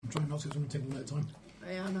can't sit and take them at a time.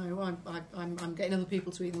 Yeah, I know. I'm getting other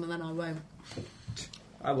people to eat them and then I won't.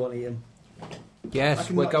 I won't eat them. Yes,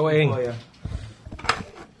 we're going.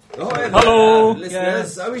 Oh, hello, listeners.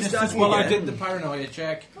 yes. Are we Just starting as well I again? did the paranoia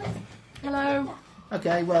check. Hello.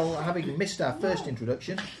 Okay, well, having missed our first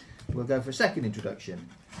introduction, we'll go for a second introduction.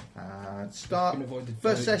 Start Can avoid the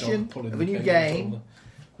first dog session pulling of the a new cable game. over.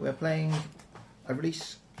 We're playing a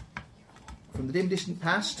release from the dim distant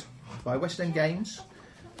past by West End Games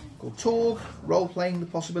called TORG, Role-Playing the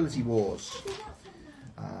Possibility Wars.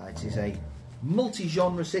 It is a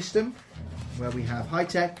multi-genre system where we have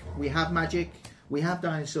high-tech, we have magic, we have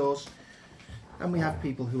dinosaurs, and we have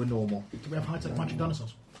people who are normal. Do we have high-tech magic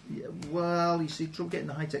dinosaurs? Yeah, well, you see, trouble getting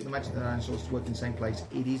the high-tech, the magic, and the dinosaurs to work in the same place,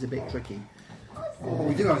 it is a bit tricky. Well,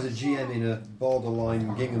 we do have as a GM in a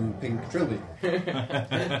borderline gingham pink trilby.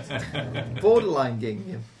 Borderline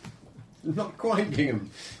gingham. Not quite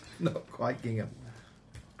gingham. Not quite gingham.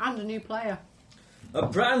 And a new player. A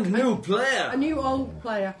brand new player. A new old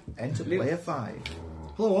player. Enter player 5.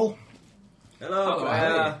 Hello all. Hello, Hello,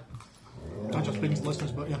 player. I'm just speaking to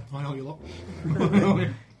listeners, but yeah, I know you lot.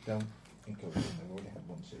 Don't encourage them, they've already had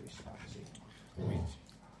one series.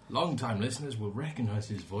 Long-time listeners will recognise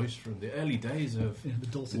his voice from the early days of Yeah, the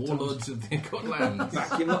dulcet Warlords of the Cutlands.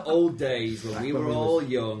 Back in the old days when we were all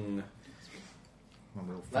young.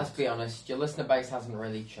 Let's be honest, your listener base hasn't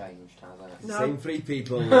really changed, has it? No. Same three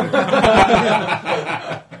people. You alright,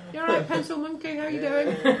 Pencil Monkey? How you doing?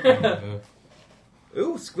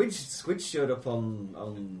 Ooh, Squidge showed up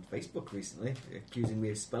on Facebook recently, accusing me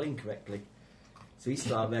of spelling correctly. So he's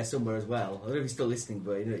still out there somewhere as well. I don't know if he's still listening,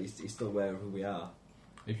 but you know, he's still aware of who we are.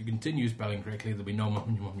 If you continue spelling correctly, there'll be no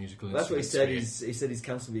more musical That's what he said. instruments. He said he's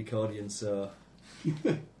cancelled the accordion, so...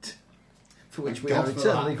 For which we God are for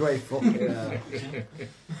eternally that. grateful. Yeah.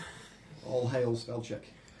 All hail spell check.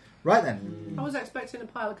 Right then. I was expecting a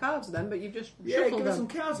pile of cards then, but you've just Yeah, shuffled give us them.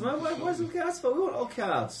 some cards, man. Where's some cards for? We want all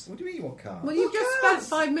cards. What do you mean you want cards? Well, you've just cards.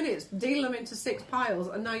 spent 5 minutes dealing them into 6 piles,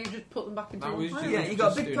 and now you've just put them back into That one was pile. just- Yeah, you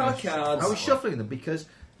got a big doing pile of a shuffle. cards. I was shuffling them because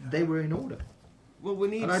they were in order. Well, we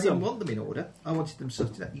need And I some. didn't want them in order. I wanted them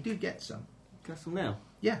sorted out. You do get some. Get some now.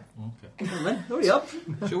 Yeah. Okay. Come on, then. Hurry up.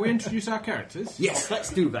 Shall we introduce our characters? Yes, let's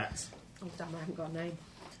do that. Oh, damn, I haven't got a name.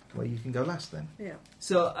 Well, you can go last then. Yeah.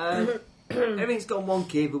 So, everything's gone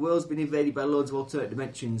wonky. The world's been invaded by loads of alternate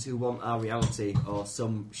dimensions who want our reality or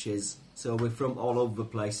some shiz. So we're from all over the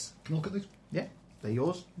place. Can I look at these? Yeah, they're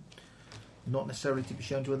yours. Not necessarily to be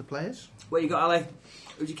shown to other players. What you got, Ali?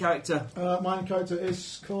 Who's your character? My character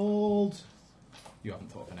is called... You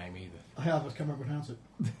haven't thought of a name either. I have, I can't remember how to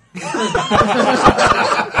pronounce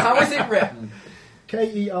it. How is it written?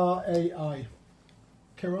 Kerai.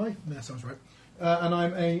 Kerai? No, that sounds right. And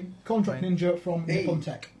I'm a contract ninja from Hey. Nippon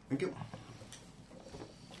Tech. Thank you.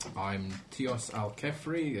 I'm Tios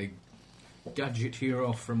Al-Kefri, a gadget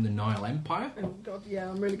hero from the Nile Empire. Oh, God, yeah,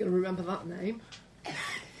 I'm really going to remember that name.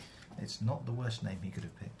 It's not the worst name he could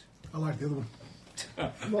have picked. I like the other one.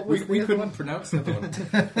 What was We the other couldn't one? pronounce the other one.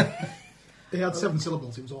 It had 7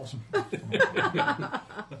 syllables, it was awesome. I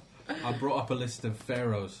brought up a list of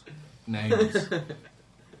pharaohs' names.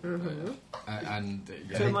 And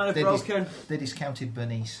yeah, Two mine are they broken. They discounted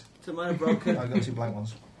Bernice. Two mine are broken. I've got 2 blank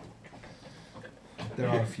ones. There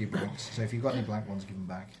are a few blanks, so if you've got any blank ones, give them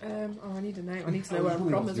back. I need a name. I need to know where I'm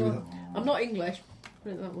from as well. I'm not English.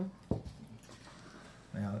 Put it that way.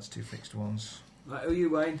 Yeah, that's 2 fixed ones. Right, who are you,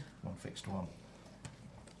 Wayne? 1 fixed one.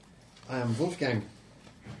 I am Wolfgang.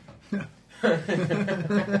 It's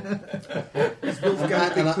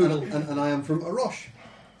Wolfgang Big Poodle. And I am from Arosh.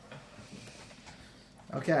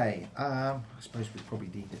 Okay, I suppose we probably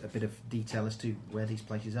need a bit of detail as to where these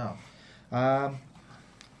places are.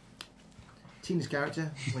 Tina's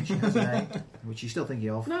character, when she has a name, which she's still thinking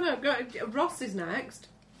of. No, go, Ross is next.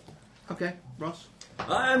 Okay, Ross.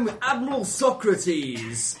 I'm Admiral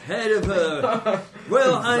Socrates, head of Her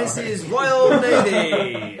Royal Highness's Royal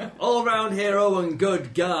Navy, all-round hero and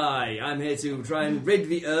good guy. I'm here to try and rid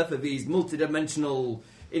the Earth of these multidimensional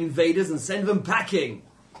invaders and send them packing,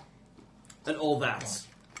 and all that.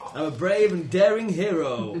 I'm a brave and daring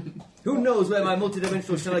hero. Who knows where my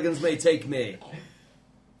multidimensional shenanigans may take me?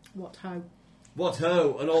 What ho? What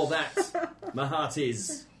ho, and all that. My heart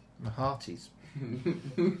is. My hearties.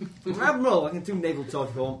 Admiral, I can do naval talk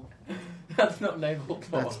if you want. That's not naval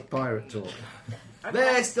That's talk. pirate talk.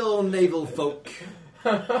 They're still naval folk.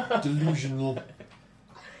 Delusional.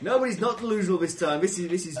 Nobody's not delusional this time. This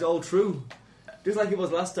is all true. Just like it was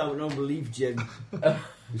last time when no one believed Jim.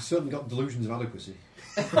 We've certainly got delusions of adequacy.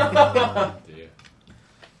 oh dear.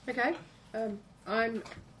 Okay. I'm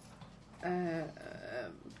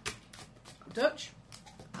Dutch.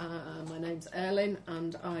 My name's Erlyn,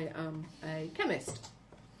 and I am a chemist,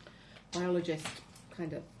 biologist,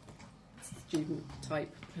 kind of student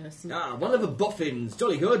type person. Ah, one of the boffins.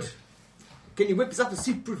 Jolly good. Can you whip us up a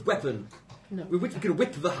secret weapon? No. We can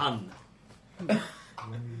whip the Hun. When you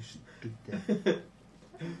stood there.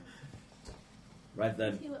 Right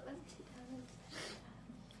then.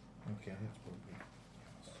 Okay, that's probably.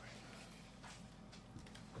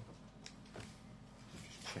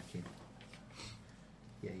 Just checking.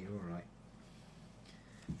 Yeah, you're all right.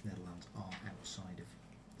 Netherlands are outside of.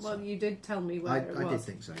 Well, you did tell me where it was. I did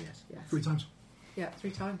think so. Yes. Yes. 3 times. Yeah,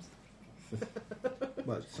 3 times.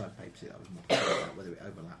 Well, it's side papers. That was more concerned about whether it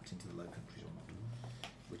overlapped into the Low Countries or not.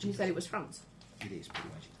 Which You said it was France. It is pretty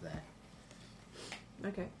much there.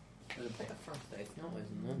 Okay. There's a bit of France there, it's not,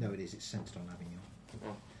 isn't there? No, it is. It's centred on Avignon.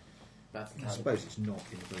 Oh, that's I suppose it's not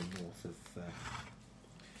in the very north of.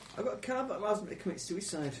 I've got a card that allows me to commit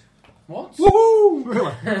suicide. What? Woohoo!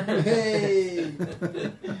 Really? Hey!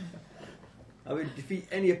 I would defeat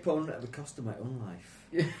any opponent at the cost of my own life.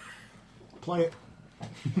 Play it.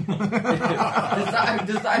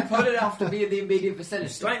 does that opponent have to be in the immediate vicinity?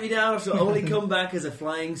 Strike me down, I shall only come back as a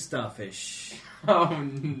flying starfish. Oh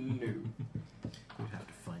no. You'd have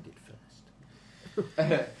to find it first.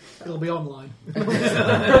 It'll be online. Do you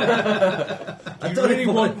really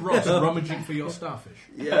want Ross rummaging for your starfish?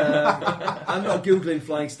 Yeah, I'm not googling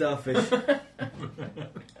flying starfish.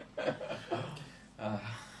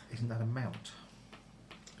 Isn't that a mount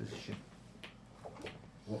position?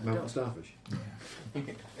 What mount of starfish?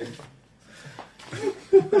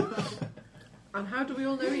 And how do we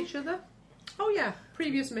all know each other? Oh yeah,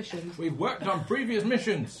 previous missions. We've worked on previous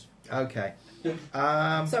missions. Okay.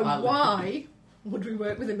 So why would we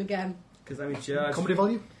work with him again? Because I'm in charge. Comedy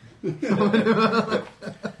value?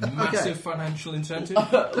 Massive financial incentive.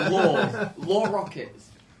 Law rockets.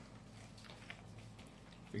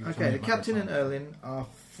 Okay, the captain and Erlyn are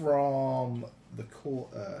from the core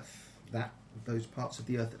Earth. Those parts of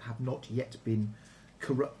the Earth that have not yet been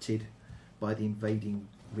corrupted by the invading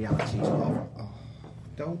realities of. Oh,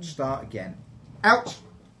 don't start again. Out.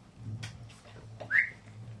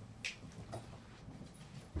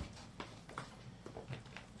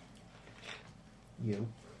 You.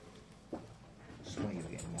 I swear you're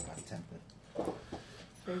getting more bad tempered.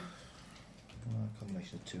 A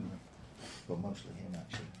combination of two of them. Well, mostly him,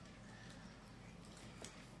 actually.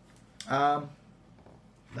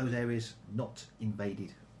 Those areas not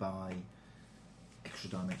invaded by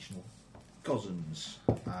extra-dimensional Gozens.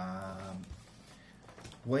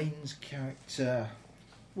 Wayne's character,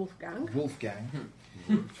 Wolfgang,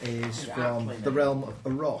 is from the realm of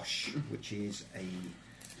Arosh, which is a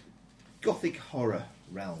gothic horror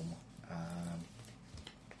realm.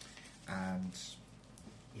 And,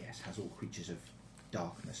 yes, has all creatures of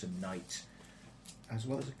darkness and night, as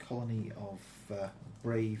well as a colony of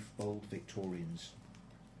brave, bold Victorians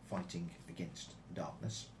fighting against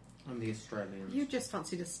darkness. And the Australians. You just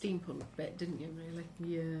fancied a steampunk bit, didn't you, really?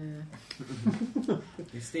 Yeah.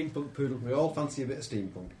 Your steampunk poodle. We all fancy a bit of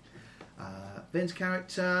steampunk. Vin's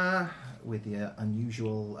character, with the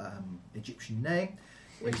unusual Egyptian name.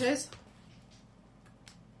 Which is?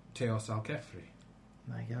 Teos Alkefri.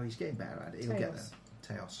 There you go, he's getting better at it. He'll get there.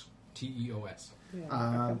 Teos. Teos.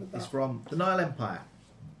 Yeah, It's from the Nile Empire.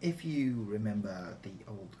 If you remember the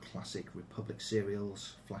old classic Republic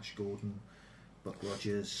serials, Flash Gordon, Buck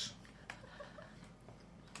Rogers,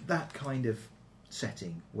 that kind of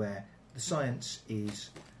setting where the science is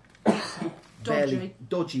barely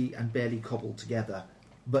dodgy and barely cobbled together,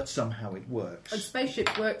 but somehow it works. And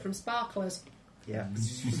spaceships work from sparklers. Yeah.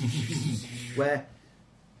 Where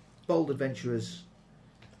bold adventurers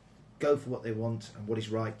go for what they want and what is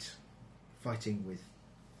right, fighting with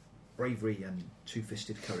bravery and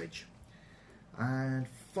two-fisted courage. And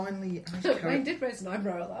finally, Wayne did raise an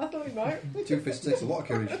eyebrow at that, I thought he might. Two fists takes a lot of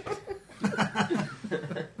courage.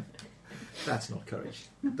 That's not courage.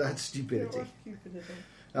 That's stupidity. Stupidity.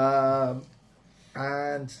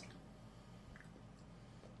 And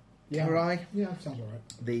Yeah. Karai, Yeah, sounds alright.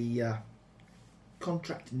 the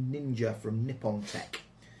contract ninja from Nippon Tech,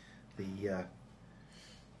 the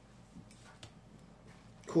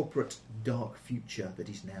corporate dark future that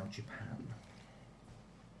is now Japan.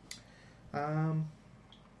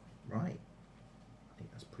 Right. I think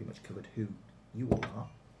that's pretty much covered who you all are.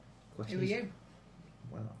 Question Who are is, you?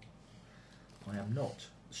 well, I am not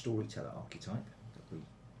the storyteller archetype that we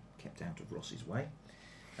kept out of Ross's way.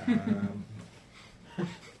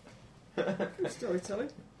 Storytelling.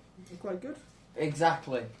 Quite good.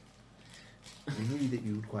 Exactly. We knew that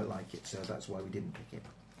you would quite like it, so that's why we didn't pick it.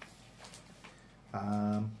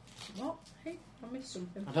 What? Hey, I missed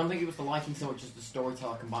something. I don't think it was the lighting so much as the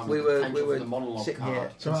storyteller combined We with the were potential for the monologue sitting card.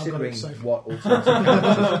 here So I've got it considering safe. what alternative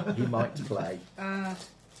characters he might play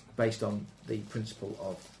based on the principle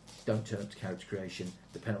of don't turn up to character creation.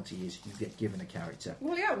 The penalty is you get given a character.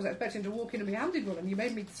 Well, yeah, I was expecting to walk in and be handed one, and you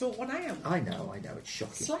made me sort one out. I know, it's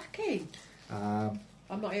shocking. Slacking. Um,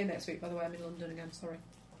 I'm not here next week, by the way. I'm in London again. Sorry.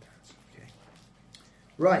 okay.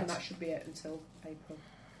 Right. And that should be it until April.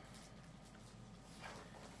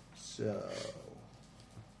 So,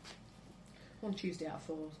 One Tuesday out of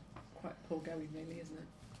 4 is quite poor going, really, isn't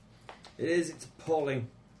it? It is. It's appalling.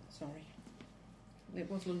 Sorry. It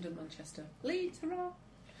was London, Manchester. Leeds, hurrah!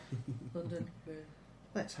 London. Boo.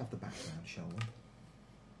 let's have the background, shall we?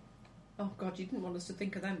 Oh, God, you didn't want us to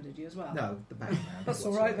think of them, did you, as well? No, the background. That's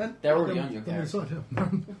all right, then. They're already on your Then character. inside,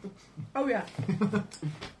 yeah. Oh, yeah.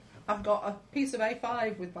 I've got a piece of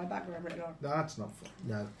A5 with my background written on. No, that's not fun.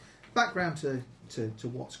 No. Background to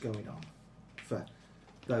what's going on for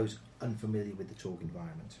those unfamiliar with the TORG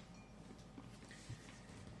environment.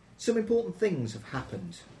 Some important things have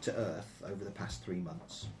happened to Earth over the past 3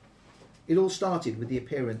 months. It all started with the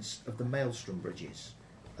appearance of the Maelstrom bridges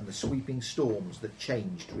and the sweeping storms that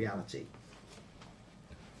changed reality.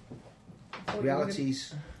 I thought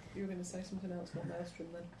Realities... You were going to say something else. What Maelstrom,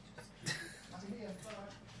 then?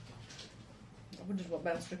 I wondered what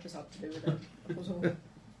Maelstrippers had to do with it. That was all.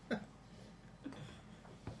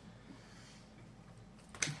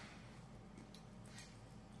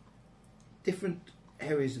 Different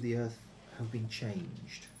areas of the Earth have been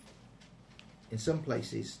changed. In some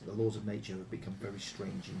places, the laws of nature have become very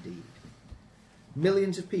strange indeed.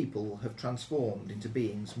 Millions of people have transformed into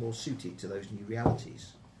beings more suited to those new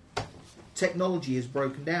realities. Technology has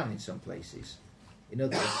broken down in some places. In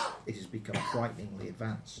others, it has become frighteningly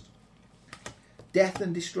advanced. Death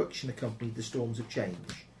and destruction accompanied the storms of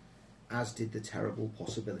change, as did the terrible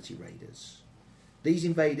possibility raiders. These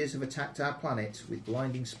invaders have attacked our planet with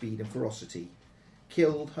blinding speed and ferocity,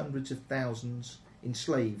 killed hundreds of thousands,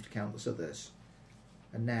 enslaved countless others.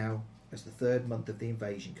 And now, as the 3rd month of the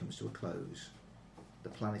invasion comes to a close, the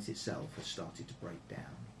planet itself has started to break down.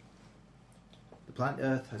 The planet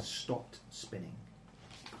Earth has stopped spinning,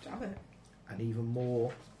 Damn it. and even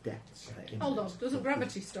more deaths are imminent. Hold on. Doesn't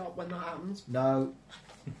gravity stop when that happens? No.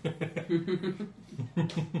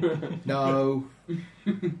 No. Does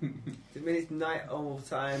it mean it's night all the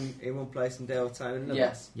time in one place and day all the time in another?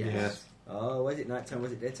 Yes. Yes. Oh, was it night time?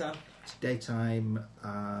 Was it daytime? It's daytime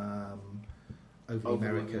over the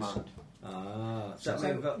Americas. Ah, So- does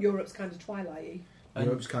that mean So Europe's kind of twilight-y.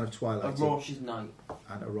 Europe's kind of twilight. Arosh is night.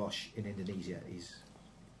 And Arosh in Indonesia is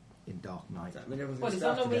in dark night. does that mean everything's Well, does that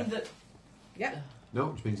not started mean there? that... Yeah. No,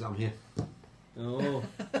 which means I'm here. Oh,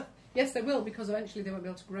 Yes, they will, because eventually they won't be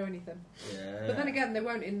able to grow anything. yeah. But then again, they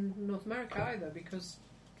won't in North America either, because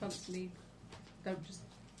plants don't just...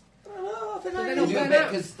 Oh, I think So I they need don't to- burn bit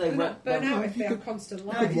out. 'cause they They won't- don't burn they'll- out if if you they have could- constant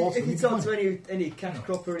No, light. if you talk to any cash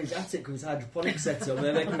cropper in his attic with his hydroponic setup,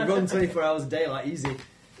 then they can run 24 hours a day like easy.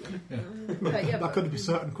 Yeah, That could be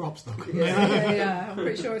certain crops, though. couldn't it? yeah. I'm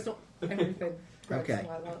pretty sure it's not everything. Okay.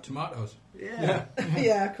 Like that. Tomatoes. Yeah.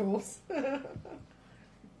 Yeah, of course.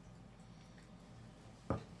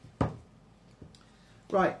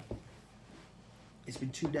 Right. It's been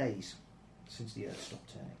 2 days since the Earth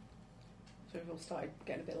stopped turning. So we've all started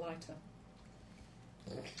getting a bit lighter.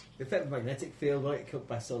 The effect of magnetic field, right? Cooked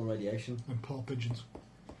by solar radiation. And poor pigeons.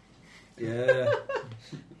 Yeah.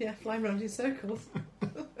 Yeah, flying around in circles.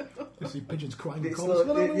 You see pigeons crying. Did in it, corners.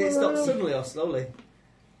 did it stop suddenly or slowly?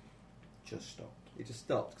 Just stopped. It just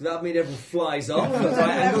stopped. Because that means everyone flies off at right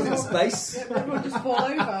angles in space. Yeah, everyone just fall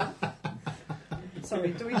over.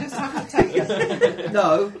 Sorry, do we just have to take it?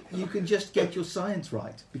 No, you can just get your science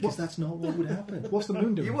right, because that's not what would happen. What's the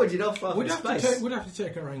moon doing? You would, you'd off off We'd in have, to space. take, we'd have to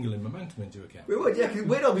take our angular momentum into account. We would, yeah, because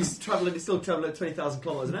we'd all be travelling, still travelling at 20,000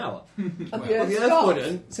 kilometres an hour. And the But Earth the Earth stopped.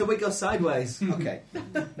 wouldn't, so we'd go sideways. Okay,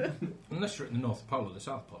 Unless you're at the North Pole or the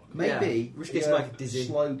South Pole. maybe Yeah, which the gets Earth like dizzy.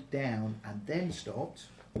 slowed down and then stopped.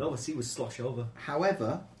 No, the sea would slosh over.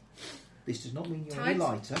 However, this does not mean you're any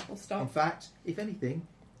Tides lighter. will In stop. fact, if anything,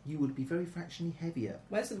 you would be very fractionally heavier.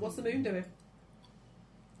 What's the moon doing?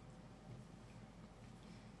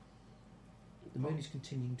 The moon is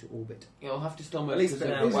continuing to orbit. You'll have to still move. At least because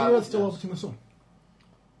for of now. Is the well, Earth still orbiting the sun?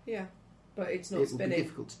 Yeah, but it's not It would be spinning.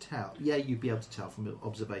 difficult to tell. Yeah, you'd be able to tell from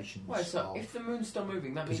observations Well, so of if the moon's still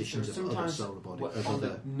moving, that means positions there's of other sometimes solar bodies, well, of on the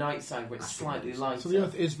other night side where it's slightly asteroids. lighter. So the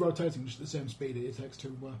Earth is rotating just at the same speed it takes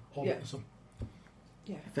to orbit Yeah. the sun.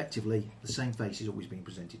 Yeah, effectively the same face is always being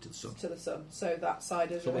presented to the sun. to the sun. So that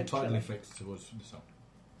side is So we're eventually. tidally fixed towards the sun.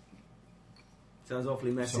 Sounds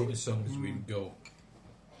awfully messy. So as long as we go.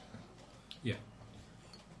 Yeah.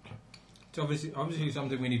 It's obviously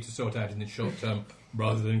something we need to sort out in the short term,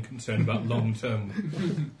 rather than concern about long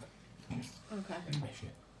term. Okay.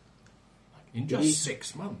 In just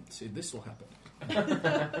 6 months, this will happen.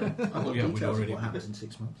 I'll yeah, we'd details of already what happens in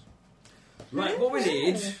 6 months. Right, what we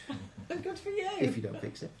need... Good for you. If you don't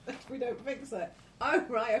fix it. If we don't fix it. Oh,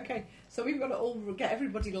 right, okay. So we've got to all get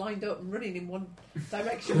everybody lined up and running in one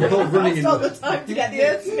direction. We're all running in all the- the time to get the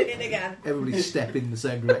earth spinning again. Everybody step in the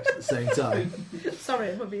same direction at the same time. Sorry,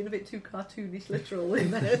 I'm being a bit too cartoonish literal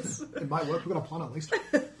in this. It might work. We've got a plan at least.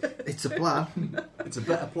 It's a plan. It's a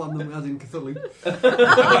better plan than we had in Cthulhu.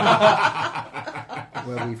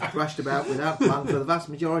 Where we've thrashed about without plan for the vast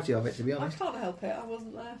majority of it, to be I honest. can't help it. I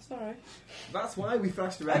wasn't there. Sorry. That's why we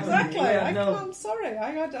thrashed around. Exactly. Yeah, I'm sorry.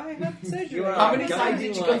 I had surgery. You are How many Guy times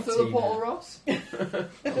did you go through the Tina. portal, Ross?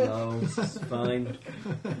 No, it's fine.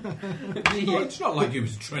 Well, it's not like he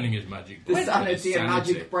was training his magic. The book. sanity and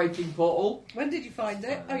magic breaking portal. When did you find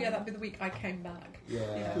it? Oh yeah, that'd be the week I came back. Yeah.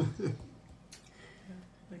 Yeah.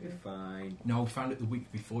 You're fine. No, we found it the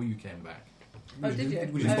week before you came back. Oh, did you?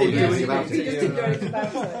 We just Oh, didn't yeah. do anything about You it. just didn't do anything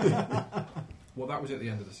about it. Well, that was at the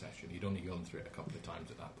end of the session. He'd only gone through it a couple of times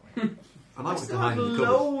at that point. And I I was still have behind the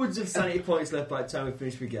cupboard. loads of sanity points left by the time we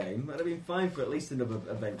finished the game. I'd have been fine for at least another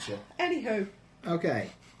adventure. Anywho, Okay.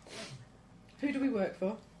 who do we work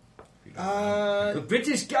for? The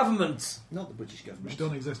British government! Not the British Which government.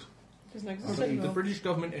 don't exist. There's no I existence believe the anymore. British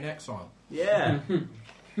government in exile. Yeah.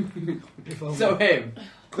 If only. So him.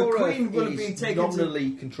 The Core Queen will have been is taken to...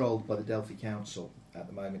 nominally controlled by the Delphi Council at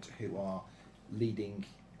the moment, who are leading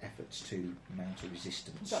efforts to mount a Would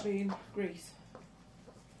resistance. that be in Greece?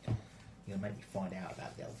 You're going to make me find out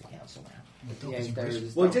about the Delphi Council now. The Yeah, Delphi's in there Greece.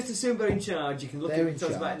 is Well, just assume they're in charge. You can look They're at in tell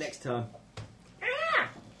us about charge. it next time.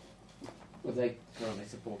 Were they currently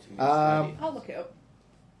supporting this Um, lady? I'll look it up.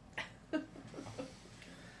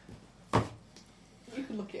 You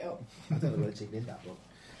can look it up. I don't know whether it's even in that book.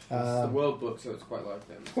 It's the world book, so it's quite like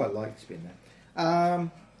them. Quite like it's been there.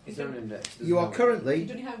 Is there an index? Does You it are have it? You currently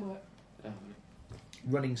doing your homework?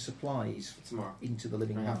 running supplies Tomorrow. into the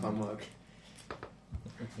living I have land. homework.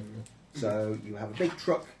 So you have a big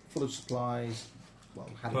truck full of supplies. Well,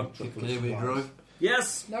 had a big truck full of Clear we supplies. drive.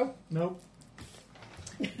 Yes! No. No.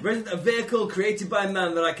 Resident a vehicle created by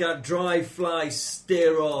man that I can't drive, fly,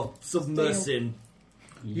 steer, or submerse in.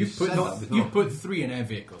 You've put, said that before. you've put 3 in air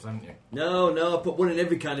vehicles, haven't you? No, I put one in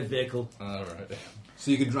every kind of vehicle. Alright. So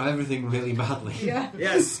you can drive everything really badly. Yeah.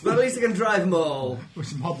 Yes, but at least I can drive them all. Which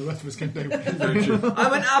is mod the rest of us can do.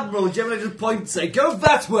 I'm an admiral, generally just point and say, go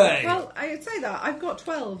that way! Well, I'd say that. I've got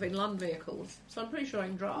 12 in land vehicles, so I'm pretty sure I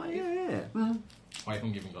can drive. yeah. I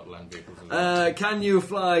haven't even got land vehicles. as well. Can you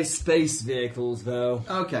fly space vehicles, though?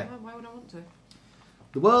 Okay. Oh, why would I want to?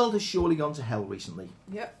 The world has surely gone to hell recently.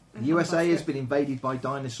 Yep. The USA has been invaded by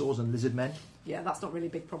dinosaurs and lizard men. Yeah, that's not really a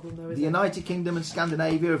big problem, though, is The it? United Kingdom and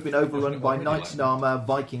Scandinavia have been overrun by Already knights in armour,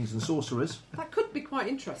 Vikings and sorcerers. That could be quite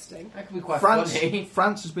interesting. That could be quite France, funny.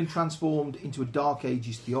 France has been transformed into a Dark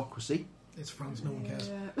Ages theocracy. It's France, no one cares.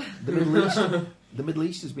 Yeah. The Middle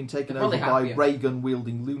East has been taken They're over probably by happier. ray gun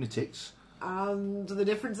wielding lunatics. And the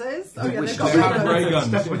difference is? The wish they've to got They have ray ray guns.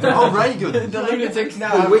 guns. Oh, Reagan! The lunatics now.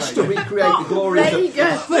 Who have wish to Reagan. recreate the glories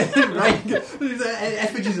of... Reagan! Reagan! There's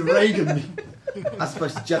effigies of Reagan. As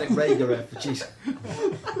opposed to Janet Rager effigies.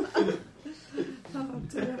 Oh,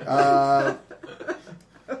 dear.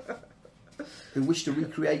 Who wish to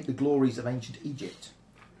recreate the glories of ancient Egypt.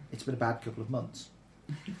 It's been a bad couple of months.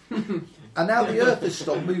 And now the Earth has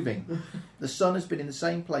stopped moving. The sun has been in the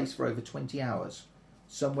same place for over 20 hours,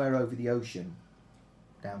 somewhere over the ocean,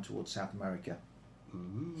 down towards South America.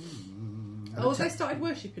 And Oh, the they started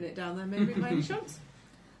worshipping it down there, maybe, by any chance?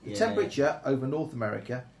 The temperature over North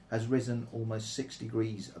America has risen almost 6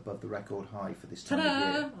 degrees above the record high for this time of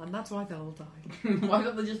Ta-da! year. And that's why they'll all die. Why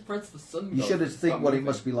don't they just press the sun? You button? should think Stop what it moving.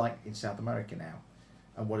 must be like in South America now,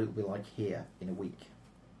 and what it will be like here in a week.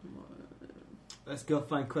 Let's go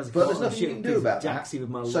find Quetzalcoatl. But there's nothing you can do about that. Jaxie with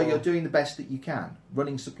my So law. you're doing the best that you can,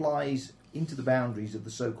 running supplies into the boundaries of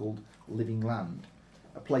the so-called living land,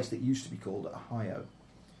 a place that used to be called Ohio.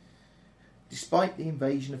 Despite the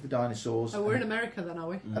invasion of the dinosaurs Oh, we're in America then, are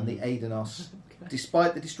we? and the Aidanos, Okay.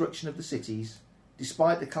 despite the destruction of the cities,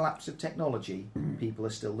 despite the collapse of technology, people are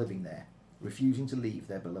still living there, refusing to leave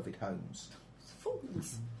their beloved homes.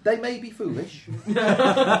 Fools. They may be foolish, even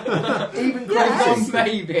Yes. crazy,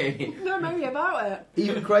 Maybe. No, maybe about it.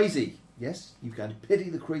 even crazy. Yes, you can pity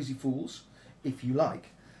the crazy fools if you like,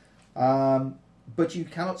 but you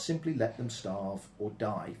cannot simply let them starve or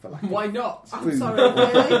die for lack of Why not? I'm food sorry, or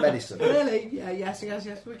really? medicine. Really? Yeah, yes,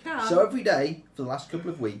 we can. So every day for the last couple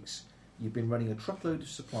of weeks, you've been running a truckload of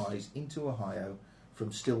supplies into Ohio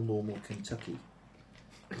from still normal Kentucky.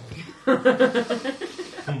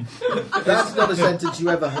 That's not a sentence you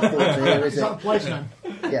ever have thought to hear, is Is that it? the place name?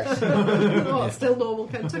 Yes. What, still normal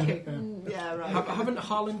Kentucky? Yeah, right. Haven't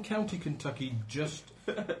Harlan County, Kentucky, just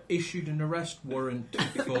issued an arrest warrant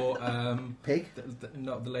for Pig?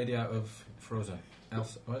 not the lady out of Frozen,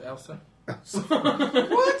 Elsa?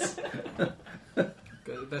 What?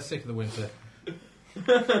 They're sick of the winter.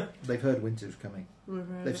 They've heard winter's coming.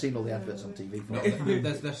 They've seen all the adverts on TV for it.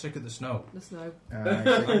 They're sick of the snow. The snow.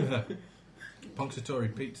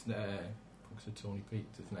 Punxsutawney Pete's Punxsutawney Pete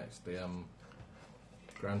is next. The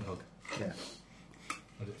groundhog. Yeah.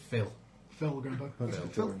 Was it Phil? Phil, we're going back.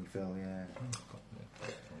 Phil,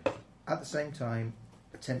 yeah. At the same time,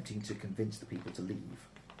 attempting to convince the people to leave.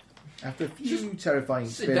 After a few terrifying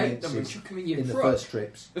experiences in the first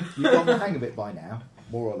trips, you've got the hang of it by now,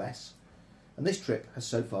 more or less. And this trip has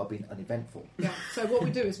so far been uneventful. Yeah, so what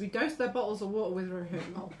we do is we dose their bottles of water with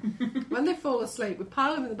Rohypnol. When they fall asleep, we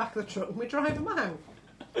pile them in the back of the truck and we drive them out.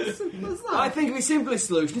 Simple as that. I think the simplest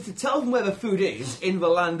solution is to tell them where the food is in the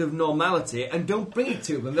land of normality and don't bring it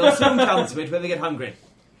to them. They'll soon come to it when they get hungry.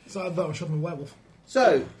 So I thought I was shot a werewolf.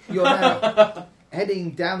 So, you're now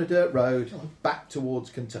heading down a dirt road back towards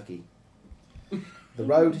Kentucky. The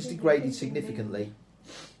road has degraded significantly,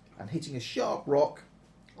 and hitting a sharp rock,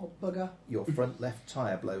 Oh, bugger. your front left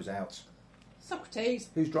tyre blows out. Socrates.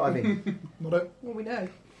 Who's driving? Not it. Well, we know.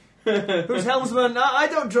 Who's helmsman? I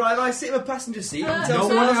don't drive, I sit in the passenger seat. No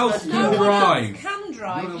one else No can one drive. else can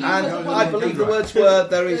drive. You And were the one I who- believe the words were,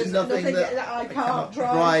 there is There's nothing that I can't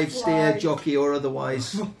drive, drive, steer, fly. jockey or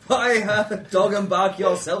otherwise. Why, dog and bark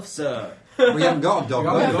yourself, sir. We haven't got a dog.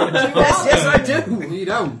 have we? Yes, I do. Well, you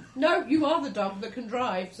don't. No, you are the dog that can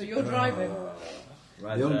drive, so you're driving.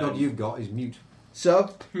 Right The only there. dog you've got is mute.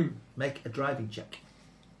 So, make a driving check.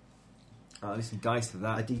 Oh, there's some dice for A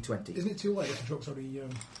that. D20. Isn't it too late if the truck's already...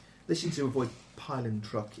 This is to avoid piling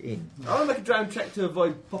truck in. I want to make a driving check to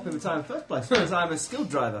avoid popping the time in the first place, because I'm a skilled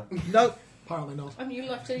driver. No. Apparently not. Have you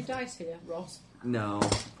left any dice here, Ross? No,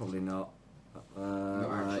 probably not. actually,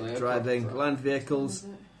 Right, a driving, truck. land vehicles.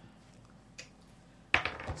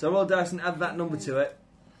 So roll dice and add that number to it,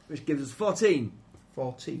 which gives us 14.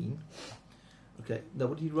 14. Okay, no,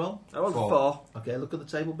 what did you roll? I rolled 4. 4. Okay, look at the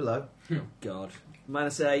table below. God.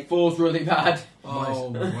 -8. 4's really bad. Oh,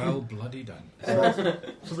 well, bloody done.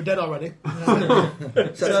 So we're dead already. So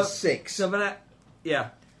that's a 6. So then yeah.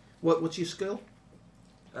 What's your skill?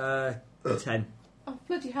 10. Oh,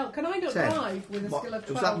 bloody hell. Can I not 10. drive with a skill of 12?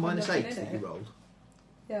 Was that and minus nothing 8 in that you it? rolled?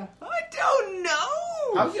 Yeah. I don't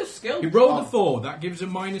know! How's your skill? You rolled a 4, that gives a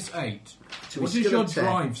 -8. To a What is skill your of 10.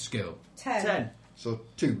 drive skill? 10. 10. So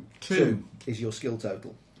 2. 2 is your skill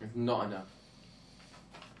total. Not enough.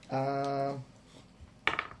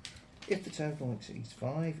 If the total exceeds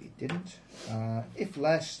 5, it didn't. If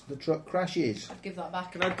less, the truck crashes. I'd give that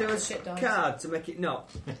back. Can I do a Shit dice. card to make it not?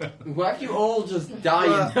 Why have you all just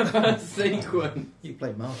died in the first sequence? You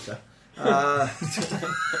play martyr. You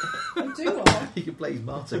do what? You can play his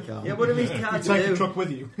martyr card. Yeah, what do these You cards take the do? truck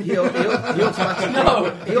with you. He automatically, No,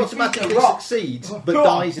 he automatically it's a rock. succeeds, but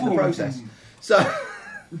dies in the process. So,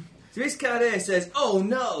 So this card here says, oh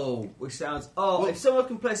no! Which sounds, Well- if someone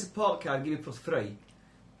can play a support card, give me +3.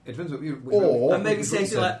 It depends what you. Or- And maybe say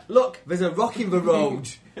something like, look, there's a rock in the road.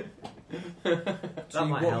 That See,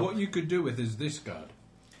 might help. what you could do with is this card.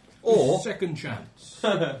 or Second chance.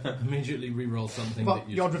 Immediately re-roll something But that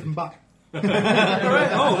you... you're driven back.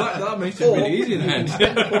 Alright, oh, that makes it Or- really easy then.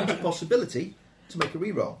 spend a point of possibility to make a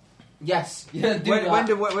reroll. Yes, yeah, do When,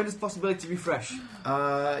 that. when does possibility refresh?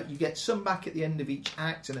 You get some back at the end of each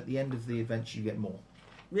act, and at the end of the adventure, you get more.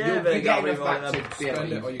 Yeah, you get enough reroll back them. to be able Spend to it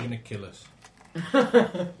use or it. you're going to kill us.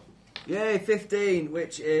 Yay, 15,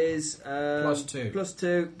 which is... +2.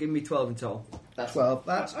 +2, give me 12 in total. That's 12,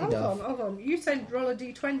 that's Hold enough. on. You said roll a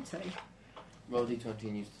d20. roll d20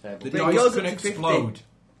 and use the table. The But it dice goes can up to 50. explode.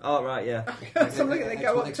 Oh, right, yeah. So look at they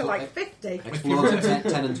go up to like 50. Explodes at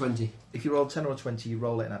 10 and 20. If you roll 10 or 20, you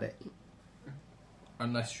roll it and add it.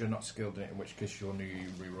 Unless you're not skilled in it, in which case you'll need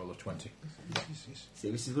to re-roll a 20. See,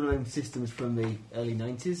 this is one of them systems from the early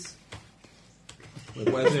 90s.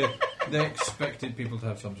 Where they expected people to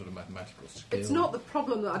have some sort of mathematical skill. It's not the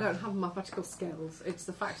problem that I don't have mathematical skills. It's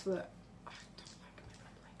the fact that I don't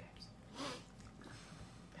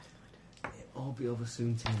like It'll all be over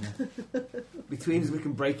soon, Tina. Between us, we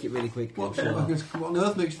can break it really quick. What on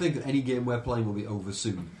earth makes you think that any game we're playing will be over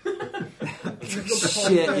soon?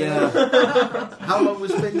 Shit, yeah. How long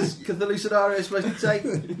was Finn's Cthulhu scenario supposed to take?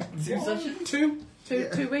 2 sessions? 2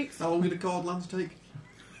 2 weeks. How long did a Cordlands take?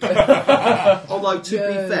 Although, to be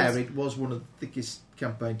Yes. fair, it was one of the thickest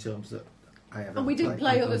campaign terms that And we did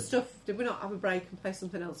play other stuff. Did we not have a break and play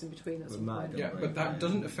something else in between? At some point? Yeah, but that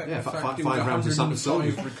doesn't affect Yeah, the fact five it was rounds of Santa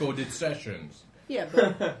 105 recorded sessions. Yeah,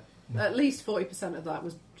 but at least 40% of that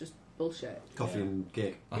was just bullshit. Coffee and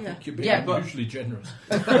cake. I Yeah. think you're being Yeah, but- unusually generous.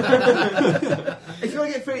 If you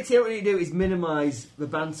want to get through it, Tia, what you do is minimise the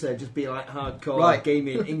banter, just be like hardcore Right.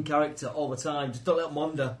 gaming in character all the time. Just don't let them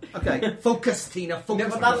wander. Okay. Focus, Tina, focus. No,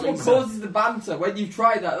 but that's what Lisa. causes the banter. When you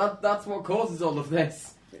try that's what causes all of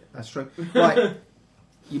this. That's true. Right.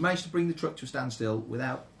 You managed to bring the truck to a standstill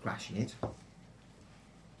without crashing it.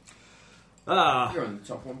 Ah, You're in the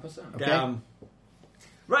top 1%. Okay. damn.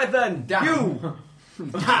 Right then, Damn. you!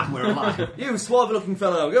 Damn, we're alive. You swarthy looking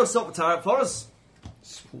fellow, go sort the tire out for us.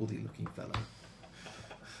 Swarthy looking fellow.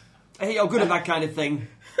 Hey, you're good at that kind of thing.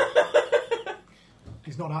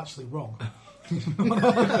 He's not actually wrong.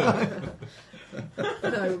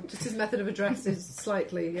 No, just his method of address is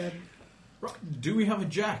slightly. Right, do we have a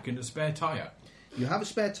jack and a spare tyre? You have a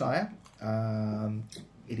spare tyre.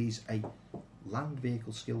 It is a land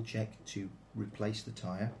vehicle skill check to replace the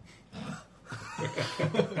tyre.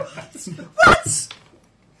 What?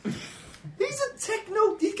 He's a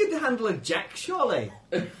techno. He can handle a jack, surely.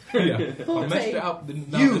 Yeah. I 14. messed it up.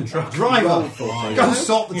 You, driver, go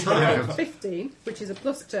sort the tyre out. 15, which is a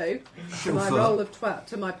 +2 to my Chauffeur. roll of 12,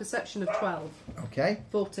 to my perception of 12. Okay.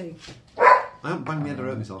 14. I haven't banged my head or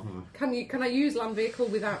hurt myself, have I? Can I use land vehicle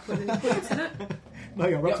without putting any points in it? No,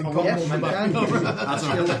 you're wrapped in Yeah, cotton Yes, on the you back. can use it. That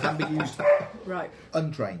skill can be used Right.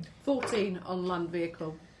 untrained. 14 on land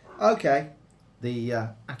vehicle. Okay. The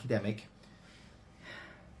academic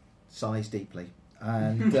sighs deeply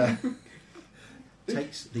and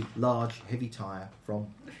takes the large, heavy tyre from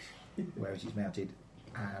where it is mounted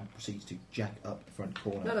and proceeds to jack up the front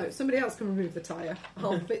corner. No, somebody else can remove the tyre.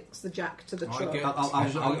 I'll fix the jack to the I truck. get-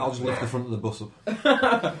 I'll just lift the front of the bus up.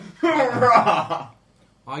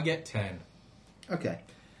 I get 10. Okay.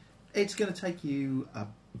 It's going to take you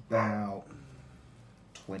about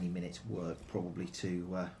 20 minutes work probably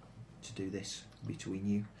to do this between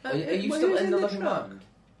you. Are you Well, still who's in the the living truck? land?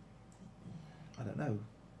 I don't know.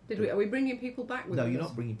 Are we bringing people back with No, us? you're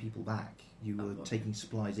not bringing people back. You were okay. taking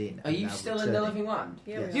supplies in. Are and you now still in the returning. living land?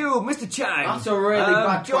 Yeah, Yes. we You, are. Mr. Chang. That's a really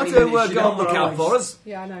bad do you want 20 to minutes, go and look out right. for us?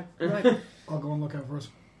 Yeah, I know. Right. I'll go and look out for us.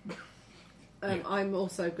 I'm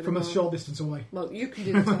also going to From a short distance away. Well, you can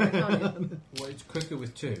do the tyre, can't you? Well, it's quicker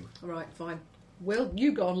with 2. All right, fine.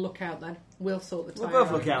 You go and look out then. We'll sort the We'll tyre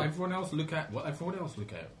both look out. Everyone else look out. Well, everyone else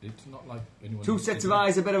look out. It's not like anyone. Two else sets of did.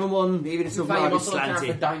 eyes are better than one, even if In some fact, you might be must look out for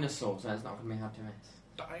slanty. dinosaurs, so it's not going to be hard to miss.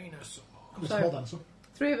 Dinosaur. Just So- hold on, so.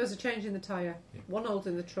 3 of us are changing the tyre. Yeah. one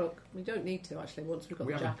holding the truck. We don't need to, actually, once we've got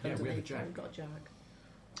We the have a- jack yeah, we have a underneath. jack. We've got a jack.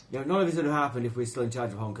 Yeah, none of this would have happened if we were still in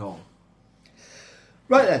charge of Hong Kong.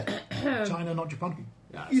 Right then. China, not Japan.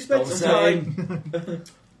 Yeah, You spent all the some same. time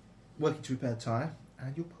working to repair the tyre,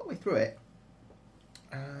 and you're partway through it.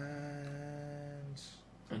 And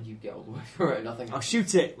And you get all the way through it, nothing. I'll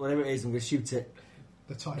shoot it, whatever it is, I'm going to shoot it.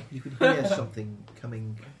 The type. you can hear something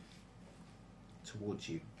coming towards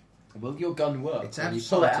you. Will your gun work? It's when out you of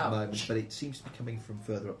pull sight it at the out. moment, but it seems to be coming from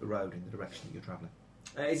further up the road in the direction that you're travelling.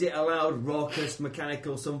 Is it a loud, raucous,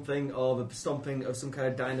 mechanical something, or the stomping of some kind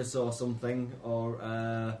of dinosaur something, or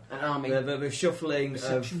An army. the shuffling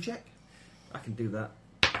Perception of... check. I can do that,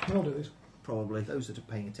 We'll do this. probably. Those that are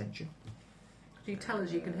paying attention. Do you tell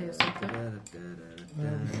us you can hear something?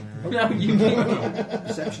 No, you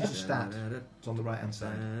Perception's a stat. It's on the right hand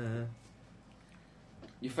side.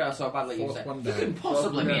 You fail so badly, you Fourth say, one you down. couldn't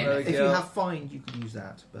possibly Fourth be one in down. it. If you have find, you could use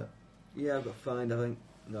that, but Yeah, I've got find, I think.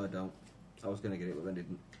 No, I don't. I was going to get it, but then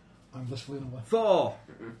didn't. I'm blissfully unaware. 4!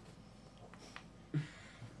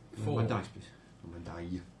 My dice, please. My die.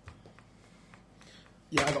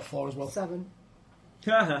 Yeah, I got 4 as well. 7.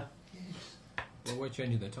 Haha. Well, we're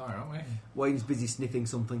changing the tyre, aren't we? Wayne's busy sniffing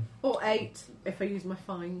something. Or 8 if I use my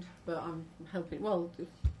find, but I'm helping. Well, if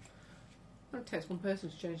it takes one person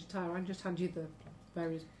to change the tyre, I can just hand you the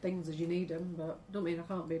various things as you need them, but don't mean I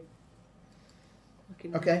can't be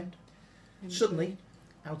looking Okay. around in suddenly,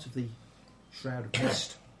 out of the shroud of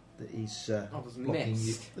mist that is there's blocking you.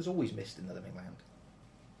 mist. There's always mist in the living land.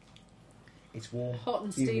 It's warm. between. Hot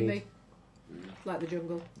and humid. steamy, like the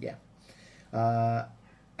jungle. Out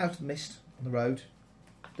of the mist on the road,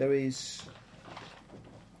 there is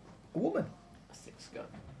a woman. A 6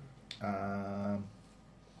 gun.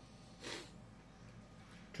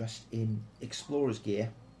 Dressed in explorer's gear,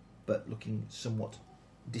 but looking somewhat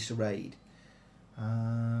disarrayed.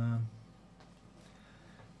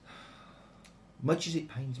 Much as it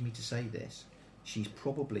pains me to say this, she's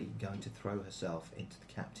probably going to throw herself into the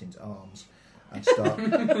captain's arms and start.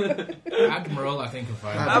 Admiral, I think I'll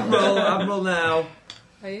find. Admiral now.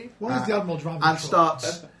 Are you Why is the Admiral driving and the truck?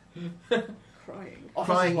 starts crying?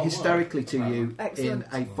 crying hysterically to you Excellent.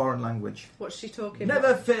 in a foreign language. What's she talking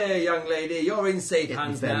Never fear, young lady. You're in safe It'd be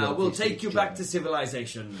hands very now. We'll obvious take it's you back German. to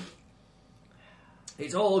civilization.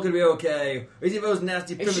 It's all going to be okay. Is it those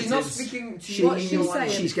nasty If she's not primitives? speaking to She, you, What's she you're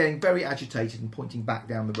saying? she's getting very agitated and pointing back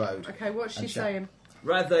down the road. Okay, what's she And shout. saying?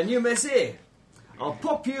 Right then, you missy. I'll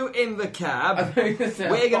pop you in the cab. We're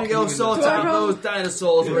We're going to go sort Do I out roll those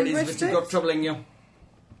dinosaurs where it is that linguistics? you've got troubling you.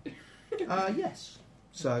 Yes.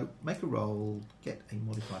 So make a roll. Get a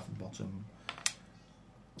modifier from bottom.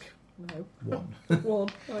 No. 1. One.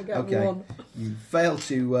 I get Okay. one. You fail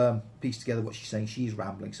to piece together what she's saying. She's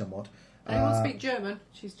rambling somewhat. Anyone speak German?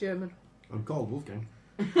 She's German. I'm called Wolfgang.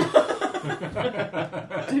 Do you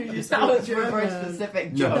That was for a very German?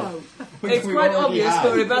 specific No. joke. It's we quite already obvious have.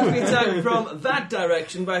 that we're about to be attacked from that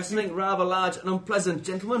direction by something rather large and unpleasant.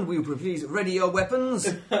 Gentlemen, will you please ready your weapons?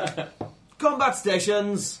 Combat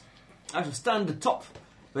stations. I shall stand atop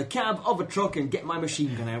the cab of a truck and get my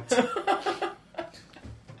machine gun out.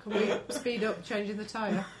 Can we speed up changing the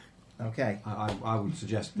tyre? Okay. I would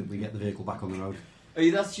suggest that we get the vehicle back on the road. Are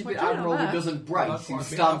you that stupid Well, do it admiral on who there. doesn't Well, brace, that's who what I've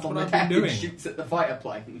been- stands that's on what the I've been deck and doing. shoots at the fighter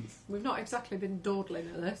planes? We've not exactly been dawdling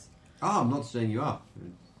at this. I'm not saying you are.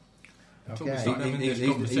 Until we Okay. start having this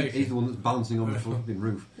conversation. He's the one that's balancing on the flipping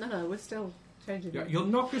roof. No, we're still changing Yeah, it. you'll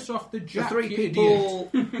knock us off the The jack, 3 you people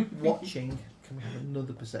idiot. watching. Can we have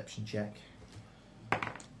another perception check?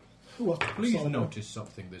 What? Please Solid. notice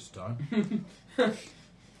something this time. Where's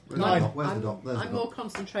Nine. the dot? Where's the dot? There's I'm the more dot.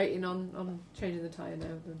 concentrating on changing the tyre now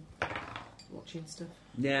than watching stuff.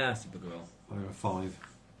 Yeah, super girl. I got a 5.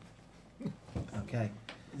 Okay.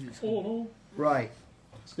 Oh, no. Right.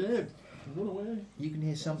 Scared. Run away. You can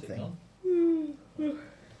hear something.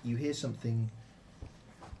 You hear something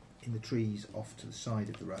in the trees off to the side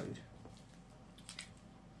of the road.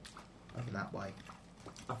 Over that way.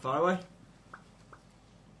 How far away?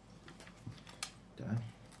 Don't know.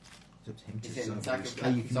 It's up to him to Is it an decide. attack of Are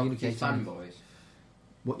you Socrates communicating fanboys?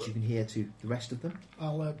 what you can hear to the rest of them?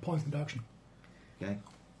 I'll point in the direction. Okay.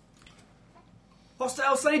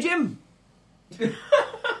 Hostile Sonny Jim!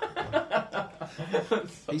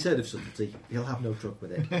 He's heard of subtlety. He'll have no truck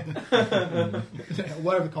with it.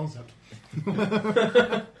 Whatever the concept.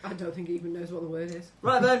 I don't think he even knows what the word is.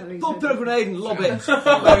 Right So then, he's pull heard pin a it. grenade and lob it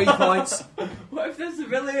where he points. What if they're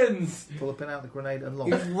civilians? Pull a pin out the grenade and lock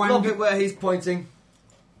You it. lob it where he's pointing.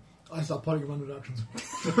 I start pointing in random directions.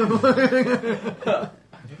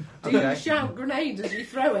 Do you Okay. shout grenade as you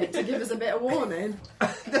throw it to give us a bit of warning?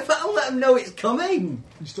 That'll let him know it's coming.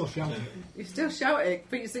 You're still shouting. You still shout it,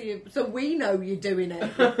 but so we know you're doing it.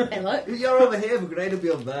 Hello? You're over here, the grenade will be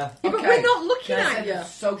over there. Yeah, but we're not looking Can I at say you. that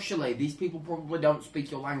socially, these people probably don't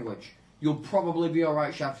speak your language. You'll probably be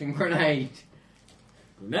alright shouting grenade.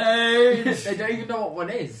 Grenade! They don't even know what one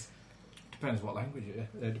is. Depends what language it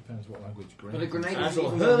is. It depends what language But a grenade. grenade I is shall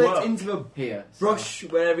even hurl work it into the here. so- brush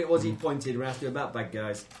wherever it was he pointed. We're asking about bad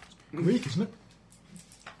guys. Greek, isn't it?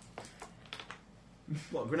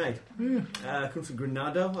 What, grenade? Yeah. Comes from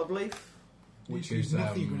Granada, I believe. Which Use is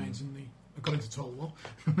nothing grenades in the, according to Total War.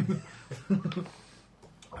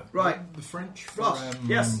 Right. the French for Ross,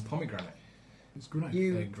 yes. pomegranate. It's grenade.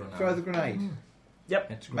 You A grenade. throw the grenade.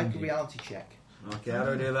 Yep. It's Make a grenade. reality check. Okay, how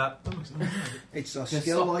do I do that? That makes sense. It's a Just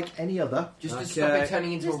skill stop. like any other. Just to Okay. stop it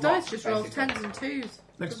turning into This a rock. dice just rolls basically. 10s and 2s.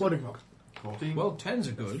 An exploding rock. 14. Well, 10s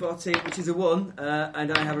are good. 14, which is a 1,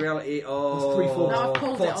 and I have a reality of That's 3 4. Now I've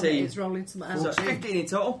pulled it on it, 14. it's rolling something So else. 15 in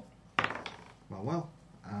total. Well.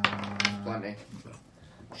 Plenty.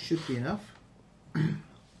 Should be enough.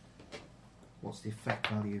 What's the effect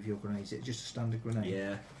value of your grenade? Is it just a standard grenade?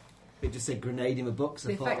 Yeah. It just said grenade in the book, so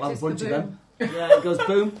I The thought effect I'll have a is bunch of kaboom. them. Yeah, it goes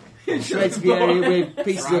boom. Straight to the area with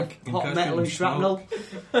pieces of Frag, hot concussion, metal and shrapnel.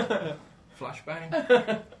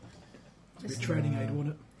 Flashbang. It'd be training aid,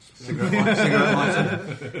 wouldn't it? Cigarette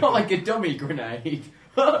lighter. Not like a dummy grenade.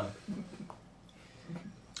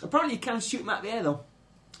 Apparently you can shoot them out the air, though.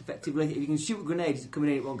 Effectively, if you can shoot a grenade, it's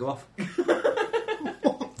coming in, it won't go off.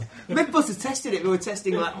 Mythbusters tested it. We were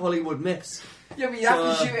testing like Hollywood myths. Yeah, but you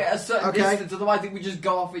have So, to shoot it at a certain okay. distance, otherwise it would just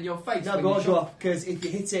go off in your face. No, when go you on, shoot. go off, because if you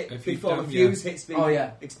hit it If you before the don't, fuse hits the Oh,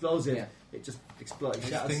 yeah. explosive, Yeah. it just explodes. It's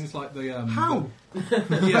shatters. things like the... How?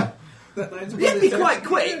 yeah. It'd be quite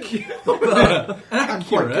quick. And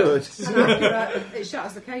quite good. It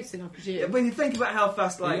shatters the casing, I presume. When you think about how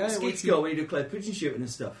fast like Yeah, skeets what you- go when you do clear pigeon shooting and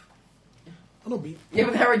stuff. I don't be. Yeah,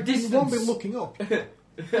 but they're a You distance. won't be looking up. Yeah,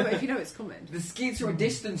 but if you know it's coming. The skeets are a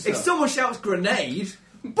distance. If though. someone shouts grenade,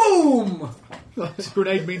 boom!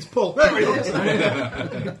 Grenade means pull. There it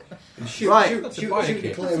is. Shoot, Right. shoot That's a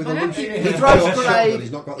the clay with a Yeah. lunch. He Yeah. throws Shot, the but he's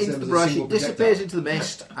grenade not got the into same the as a brush, single it disappears projectile. into the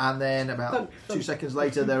mist, and then about 2 seconds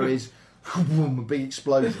later there is a big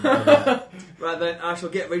explosion. over there. Right then, I shall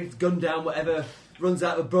get ready to gun down whatever runs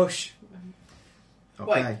out of the brush.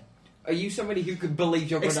 Okay. Wait. Are you somebody who could believe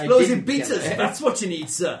your grenade Explosive didn't get beaters, it? that's what you need,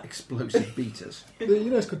 sir. Explosive beaters.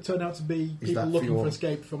 This could turn out to be Is people that looking for your- for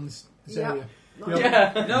escape from this Yeah. area.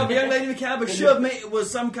 Yeah. No, the young lady in the cab assured me it was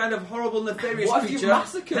some kind of horrible, nefarious What if you creature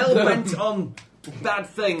massacred hell-bent them? on bad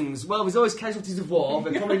things. Well, there's always casualties of war.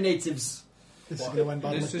 They're probably natives. This is going to end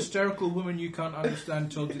badly. This hysterical woman you can't understand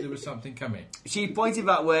told you there was something coming. She pointed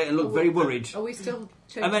that way and looked very worried. Are we still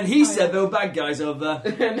changing And then the he tire? said there were bad guys over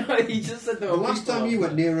there. No, he just said there The were last people time you over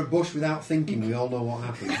went near a bush without thinking, we all know what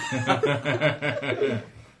happened.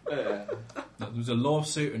 there. There was a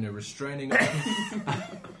lawsuit and a restraining order.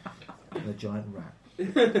 And a giant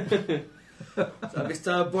rat. So this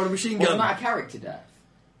time I brought a machine Wasn't gun. that a character death?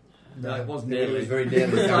 No, it was It nearly. was very It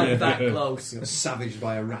nearly was like that close. savaged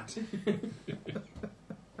by a rat.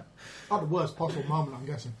 At the worst possible moment, I'm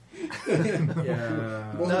guessing.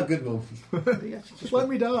 Yeah. Wasn't a good one. He actually just Just let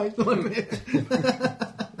me die. Let me-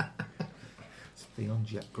 It's beyond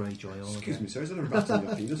Jack Greyjoy all Excuse again. me, sir, is that a rat on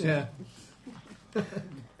your feet? yeah.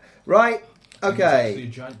 Right, It's actually okay. a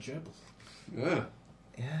giant gerbil. Yeah.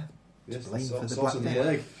 Yeah. Yes, blame the for the source Black of the Death.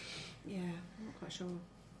 plague. Yeah, I'm not quite sure.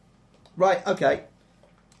 Right, okay.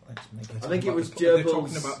 Let's make it. I think it was They're gerbils.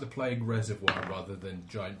 talking about the plague reservoir rather than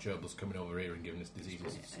giant gerbils coming over here and giving us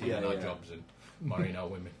diseases, stealing our Yeah. jobs and marrying our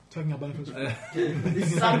women. Taking our benefits.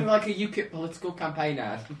 This sounded like a UKIP political campaign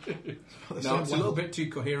ad. No, it's a little bit too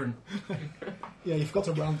coherent. Yeah, you've got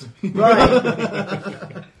to rant.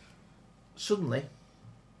 Right. Suddenly,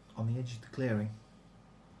 on the edge of the clearing,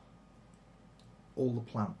 all the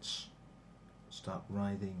plants start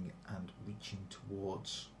writhing and reaching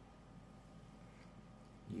towards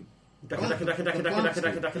you. Daka daka daka daka daka daka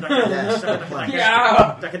daka daka Yes, daka the plants.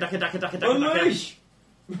 Yeah! daka daka daka daka daka. Unleash!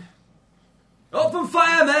 Open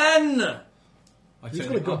fire, men! I He's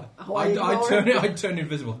turn, got a gun. I turn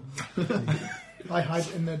invisible. I hide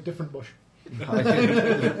in a different bush.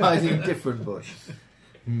 Hiding different bush.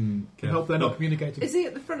 To help they're not communicating. Is he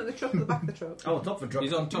at the front of the truck or the back of the truck? Oh, on top of the truck.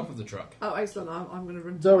 He's on top of the truck. Oh, excellent. I'm going to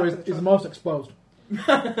run to the Zora back is of the the truck. most exposed.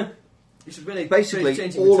 You should really Basically, finish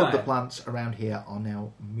changing all the of the tyre. plants around here are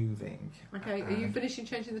now moving. Okay, are you finishing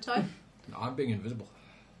changing the tyre? No, I'm being invisible.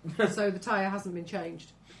 So the tyre hasn't been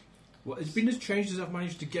changed. Well, it's been as changed as I've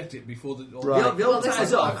managed to get it before the... Right. The old this tyre's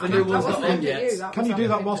is- off, the that new one's wasn't not on aimed at yet. you, that Can was you do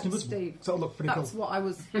that aimed whilst at invisible? Steve. That'll look pretty That's cool. what I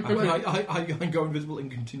was. I go invisible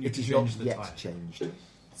and continue It to is change not the yet tyre. changed.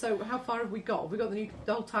 So how far have we got? Have we got the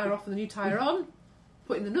old tyre off and the new tyre on?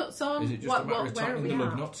 Putting the nuts on? Is it just What- a matter what- of where are tightening we the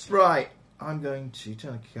lug at? nuts? Right, I'm going to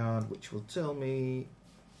turn a card which will tell me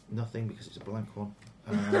nothing because it's a blank one.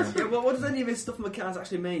 Yeah, well, what does any of this stuff on the cards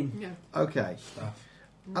actually mean? Yeah. Okay, Stuff.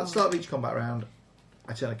 at the start of each combat round,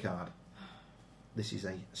 I turn a card. This is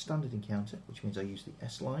a standard encounter, which means I use the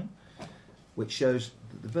S line, which shows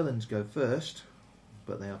that the villains go first,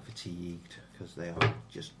 but they are fatigued because they are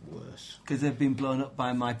just worse. Because they've been blown up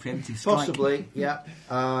by my preemptive strike. Possibly, yeah.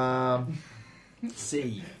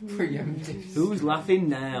 See. Preemptive. Who's laughing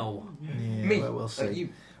now? Yeah, Me. well, we'll see. You.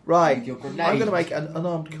 Right, Your I'm grenade. going to make an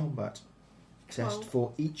unarmed combat test Well.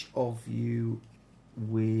 for each of you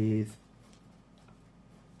with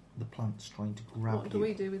the plants trying to grab What do you.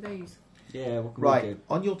 we do with these? Yeah, what can we Right, do?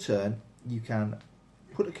 on your turn, you can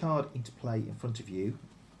put a card into play in front of you,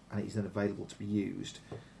 and it is then available to be used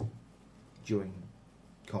during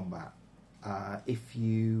combat. If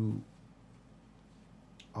you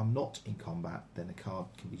are not in combat, then a card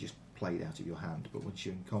can be just played out of your hand, but once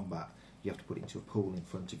you're in combat, you have to put it into a pool in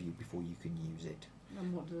front of you before you can use it.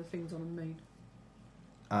 And what do the things on them mean?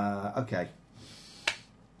 Okay.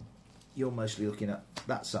 You're mostly looking at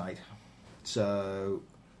that side. So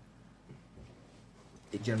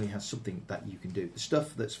it generally has something that you can do. The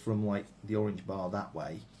stuff that's from like the orange bar that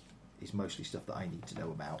way is mostly stuff that I need to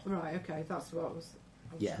know about. Right, okay, that's what I was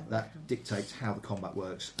Yeah, trying to that work out. dictates how the combat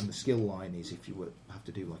works, and the skill line is if you were have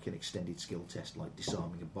to do like an extended skill test, like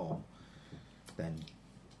disarming a bomb, then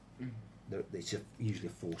it's usually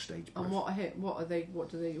a 4-stage. And breath. what are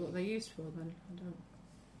they used for then? I don't.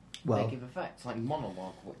 Well, They give effects like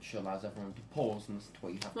monologue, which allows everyone to pause and listen to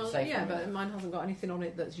what you have Well, to say. yeah, for a but minute. mine hasn't got anything on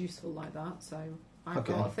it that's useful like that. So I've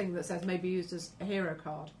Okay. got a thing that says maybe used as a hero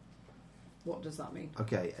card. What does that mean?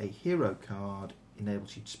 okay, a hero card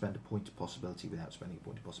enables you to spend a point of possibility without spending a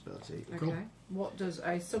point of possibility. Okay. Cool. What does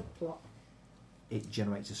a subplot? It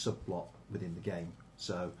generates a subplot within the game,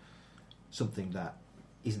 so something that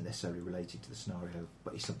isn't necessarily related to the scenario,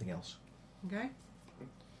 but is something else. Okay.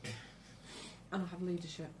 And I have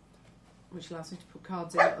leadership. Which allows me to put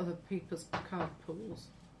cards in other people's card pools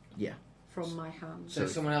Yeah. from my hand. So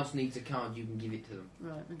if someone else needs a card, you can give it to them.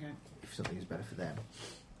 Right, okay. If something is better for them.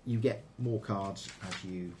 You get more cards as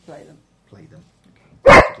you Play them. play them.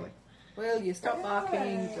 Basically. Will you stop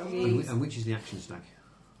barking, doggies? And which is the action stack?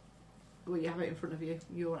 Well, you have it in front of you.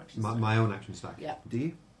 Your action. My own action stack. Yeah. Do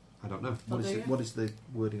you? I don't know. What is do it? you? What is the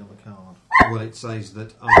wording on the card? Well, it says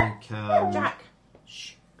that I can Jack!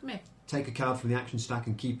 Shh. Come here. take a card from the action stack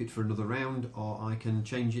and keep it for another round, or I can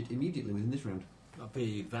change it immediately within this round. I'll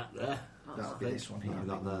be that there. That'll be this one here. I've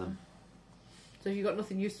got the So if you've got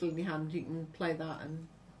nothing useful in your hand, you can play that and...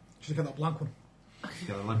 Just look at that blank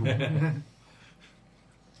one.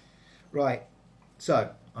 Right. So,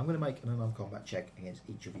 I'm going to make an unarmed combat check against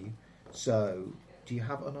each of you. So, do you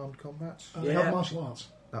have unarmed combat? I have martial arts.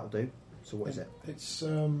 That'll do. So, what is it? It's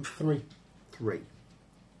 3. 3.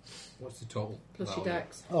 What's the total? plus your value?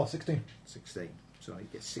 dex. Oh, 16. 16. So, you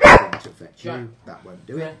get 16 to affect you. Yeah. That won't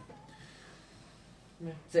do it.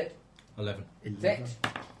 Sit. 11. 11. Sit.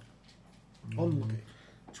 Unlucky.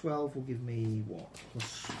 12 will give me what?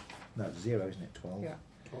 Plus... No, 0, isn't it? 12. Yeah.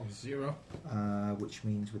 0. Which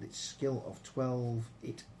means with its skill of 12,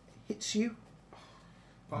 it hits you.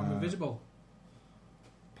 But I'm invisible.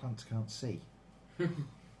 Plants can't see.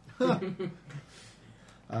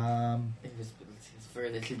 Invisibility has very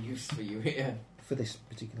little use for you here. For this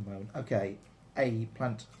particular moment. Okay, a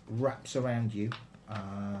plant wraps around you.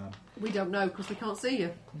 We don't know because we can't see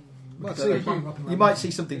you. Well, I see don't a know, plant wrapping you around might it.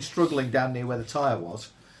 see something struggling down near where the tyre was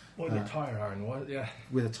What a tyre iron was, yeah.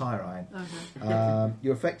 with a tyre iron. Okay.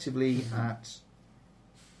 You're effectively at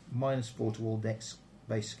 -4 to all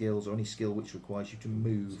dex-based skills or any skill which requires you to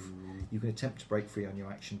move. You can attempt to break free on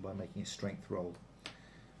your action by making a strength roll.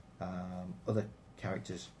 Other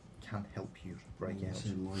characters can help you break out.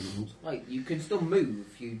 Like, you can still move,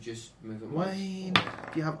 you just move it once. Wayne, do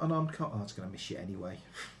you have unarmed combat? Oh, it's going to miss you anyway.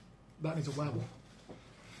 That needs a werewolf.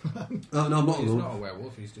 Oh no, I'm not He's alone. not a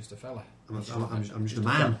werewolf, he's just a fella. I'm just a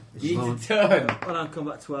man. You need to turn. Unarmed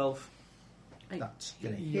combat 12. That's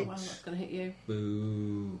going to Yeah, hit well, that's going to hit you.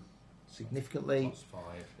 Boo. significantly. Plus 5,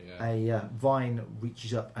 yeah. A vine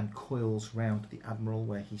reaches up and coils round the Admiral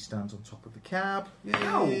where he stands on top of the cab.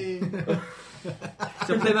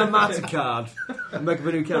 So play my Marty card and make up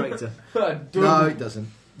a new character. No, it doesn't.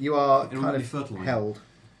 You are It'll kind be of fertile. held.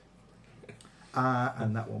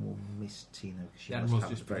 And that one will miss Tina because she The must Admiral's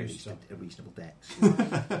have just a very produced a reasonable dex.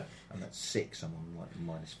 And that's 6. I'm on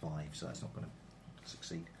like -5, so that's not going to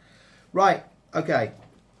succeed. Right. Okay.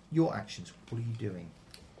 Your actions. What are you doing?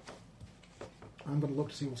 I'm going to look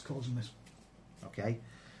to see what's causing this. Okay.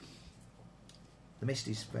 The mist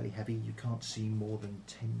is fairly heavy. You can't see more than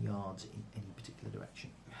 10 yards in any particular direction.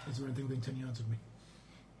 Is there anything within 10 yards of me?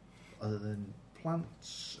 Other than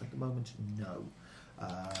plants, at the moment, no.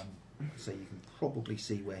 So you can probably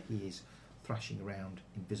see where he is thrashing around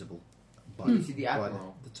invisible by, You see the by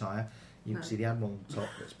Admiral? the tyre. You can No. see the Admiral on top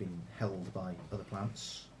that's been held by other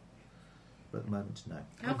plants. But at the moment, no.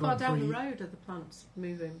 How I've far gone down the three- road are the plants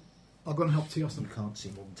moving? I'll go and help Tios You them. can't see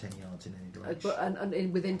more than 10 yards in any direction. But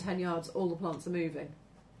and within 10 yards, all the plants are moving.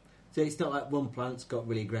 So it's not like one plant's got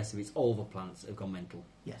really aggressive, it's all the plants that have gone mental.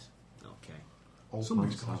 Yes. Okay. All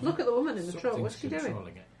Somebody's plants got have- Look at the woman in the truck. Something's What's she doing?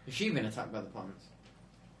 controlling it. Has she been attacked by the plants?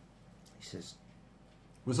 He says,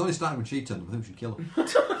 Well, it's only starting when she turned. I think we should kill her.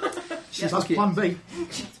 she's, That's plan B.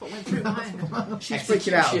 That's what went through my head. she's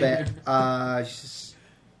freaking out a bit. Execution. She says,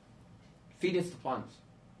 Feed us the plants.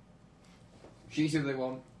 She's who they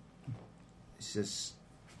want. He says,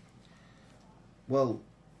 well,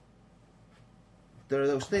 there are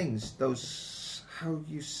those things, those, how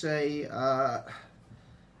you say,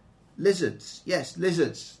 lizards. Yes,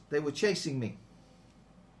 lizards. They were chasing me.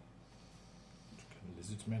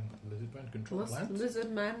 Lizard men control plants.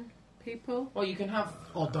 Lizard men, people, Well, you can have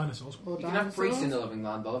Or dinosaurs. or you can have priests in dinosaurs. the living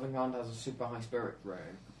land. The living land has a super high spirit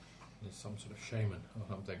rating. There's some sort of shaman or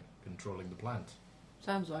something controlling the plant.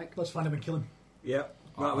 Sounds like. Let's find him and kill him. Yep.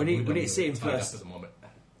 Right, we need to see him tied up first. at the moment.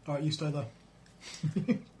 Alright, you stay there. Has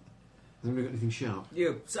anybody got anything sharp?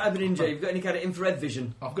 You, Cyber Ninja, you've got any kind of infrared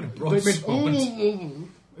vision? I've got a Don't broadsword.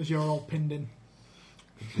 mean- As you're all pinned in.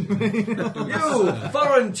 You,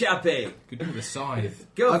 foreign chappie! Could do with a scythe.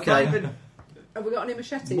 Go Okay. find Have we got any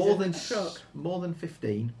machetes More in than the truck? more than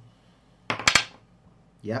 15.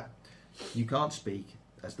 Yep. You can't speak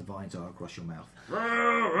as the vines are across your mouth.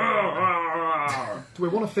 Do we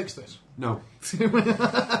want to fix this? No.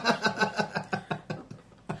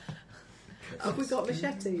 Have we got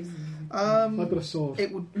machetes? I've got a sword.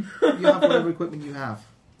 It would. You have whatever equipment you have.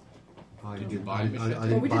 I Did you didn't buy I machete?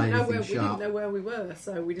 didn't we buy didn't know anything where sharp. we were,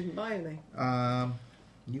 so we didn't buy any.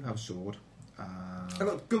 You have a sword. I've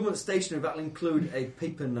got government stationery. That'll include a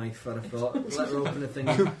paper knife. I'd have thought. Letter opener thing.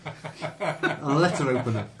 A letter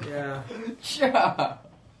opener. Yeah. Sure.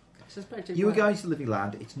 Suspected You were by- going to the living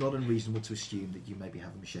land. It's not unreasonable to assume that you maybe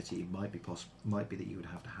have a machete. It might be might be that you would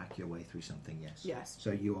have to hack your way through something. Yes. Yes.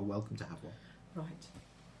 So you are welcome to have one.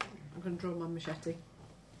 Right. I'm going to draw my machete.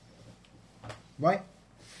 Right.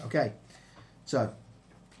 Okay. So.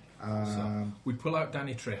 So, we pull out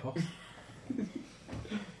Danny Trejo.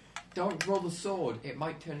 Don't draw the sword. It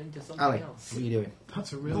might turn into something Ali, else. what are you doing?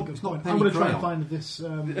 That's a really Not- good it's not point. penny I'm going to try and crayon. find this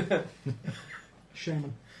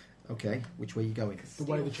shaman, Okay. Which way are you going? the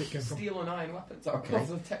way the chick came from, Steel and iron weapons are Okay. across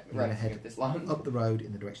the tech You're gonna ranking head of this land. Up the road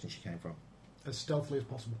in the direction she came from. as stealthily as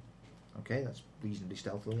possible. Okay, that's reasonably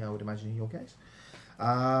stealthily, I would imagine, in your case.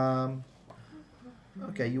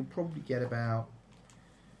 Okay, you'll probably get about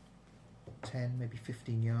 10, maybe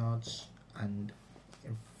 15 yards, and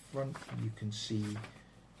in front you can see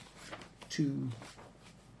two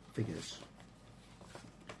figures,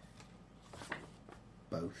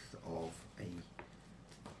 both of a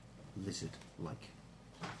lizard-like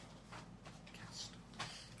cast.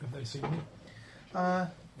 Have they seen me?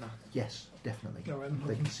 Yes, definitely. Go in.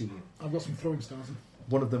 They can see you. I've got some throwing stars. In.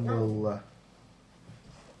 One of them will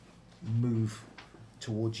move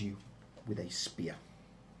towards you with a spear.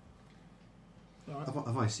 All right.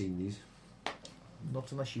 Have I seen these?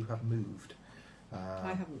 Not unless you have moved.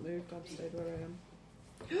 I haven't moved. I've stayed where I am.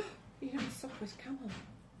 You have a softest camel.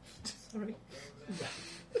 Sorry.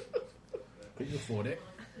 Could you afford it?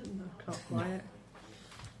 No, can't fly it.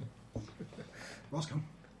 Roscoe.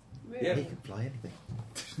 Yeah. He can fly anything.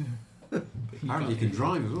 Apparently you can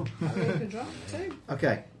drive as well. You can drive too.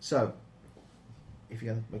 Okay, so if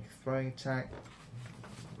you're going to make a throwing attack,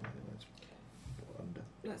 let's put under.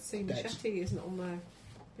 Let's see. Dex. Machete isn't on their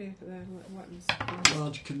weapons.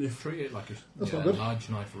 Large canoe. Treat it like a That's not good. large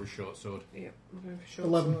knife or a short sword. Yeah, I'm going for short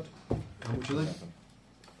 11. sword. How much are they?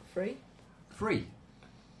 Free? Free.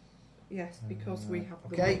 Yes, because we have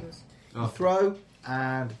the Okay. bonus. You throw,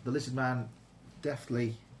 and the lizard man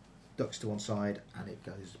deftly ducks to one side, and it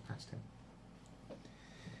goes past him.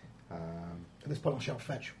 At this point, I'll shout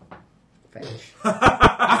fetch. Fetch.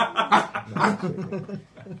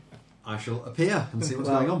 I shall appear and see what's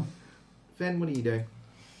Well- going on. Fen, what are you doing?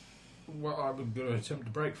 Well, I'm going to attempt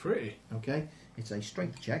to break free. Okay, it's a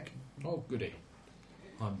strength check. Oh, goody.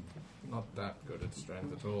 I'm not that good at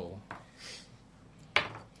strength at all.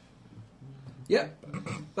 Yep,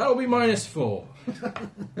 that'll be -4.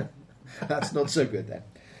 That's not so good then.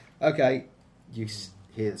 Okay, you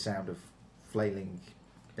hear the sound of flailing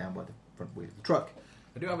down by the front wheel of the truck.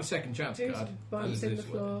 I do have a second chance Who's card. bouncing as the this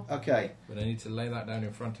floor? Okay, But I need to lay that down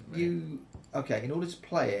in front of me. in order to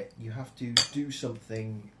play it, you have to do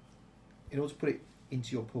something. In order to put it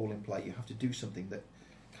into your pool in play, you have to do something that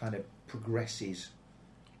kind of progresses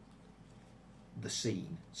the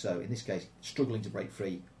scene. So in this case, struggling to break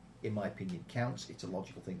free, in my opinion, counts. It's a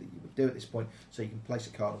logical thing that you would do at this point. So you can place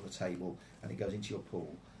a card on the table, and it goes into your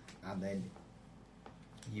pool, and then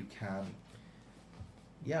you can.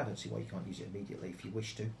 Yeah, I don't see why you can't use it immediately if you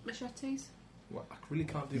wish to. Machetes? Well, I really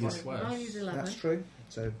can't do Yes. my I'll swears. use 11. That's true.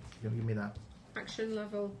 So you're going to give me that. Action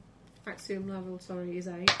level, axiom level, sorry, is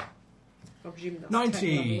 8. I presume that's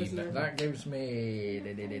 19. tech level, isn't it? That gives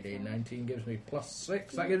me 19 gives me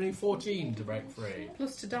 +6. That gives me 14 to break free.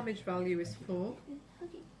 Plus to damage value is 4.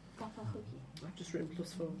 I've just written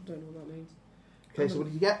 +4, don't know what that means. Okay, so what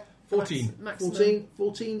did you get? 14. Maximum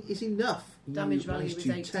 14 is enough. damage You value managed is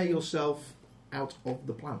to 18. tear yourself out of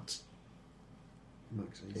the plant.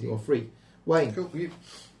 Max And 18. you're free. Wayne. Cool. You.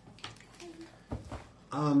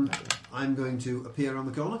 I'm going to appear around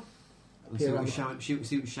the corner and see Appear what, around he's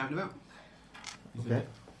see what he's shouting about. Okay.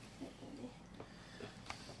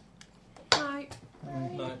 Hi.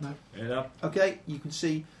 Yeah. Okay, you can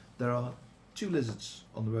see there are two lizards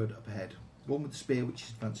on the road up ahead. One with the spear, which is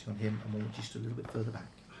advancing on him, and one just a little bit further back.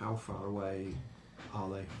 How far away are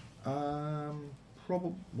they?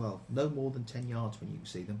 Well, no more than 10 yards when you can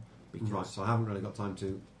see them. Because Right, so I haven't really got time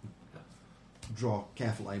to draw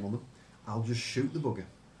careful aim on them. I'll just shoot the bugger.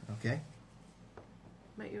 Okay.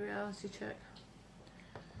 Make your reality check.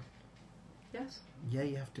 Yes? Yeah,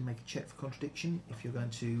 you have to make a check for contradiction if you're going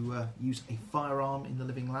to use a firearm in the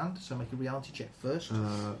living land. So make a reality check first.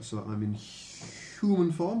 So I'm in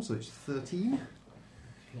human form, so it's 13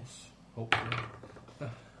 Plus, hopefully.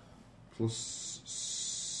 plus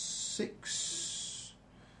 6.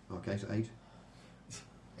 Okay, so 8.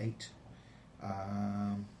 8.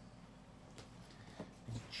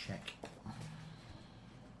 Check.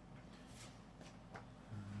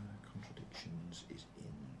 Contradictions is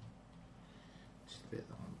in. It's the bit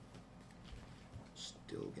that I'm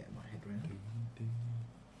still getting my head around.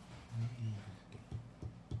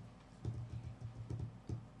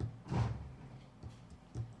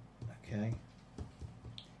 Okay.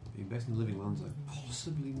 Being based in the living lands, I've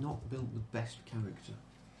possibly not built the best character.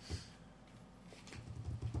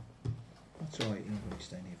 That's alright, you're not going to be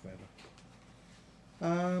staying here forever.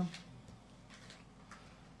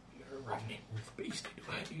 You're a ravening wolf beast,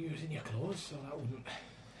 weren't you, using your claws, so that wouldn't...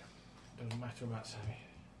 Doesn't matter about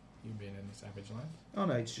you being in the savage land. Oh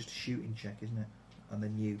no, it's just a shooting check, isn't it? And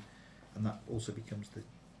then and that also becomes the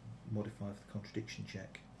modifier for the contradiction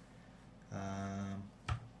check.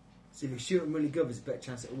 So if you shoot them really good, there's a better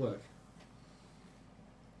chance it'll work.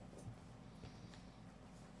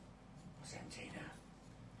 What's that, Tina?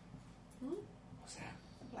 What's that?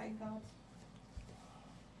 Playing cards.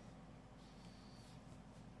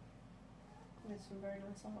 There's some very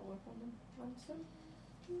nice artwork on them. And some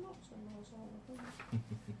not so nice artwork on them.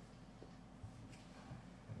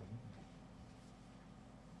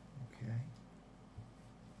 Okay.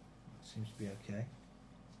 That seems to be okay.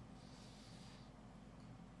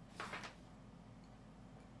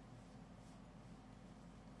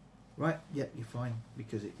 Right, yep, you're fine,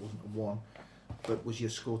 because it wasn't a 1. But was your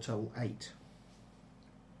score total 8?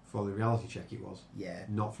 For the reality check, it was. Yeah.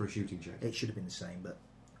 Not for a shooting check. It should have been the same, but...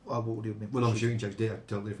 what would it have been for Well, no, shooting checks did a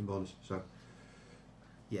totally different bonus, so...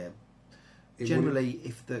 Yeah. It Generally,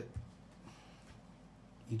 if the...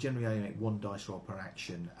 You generally only make 1 dice roll per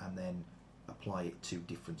action, and then apply it to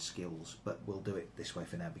different skills, but we'll do it this way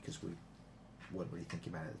for now, because we weren't really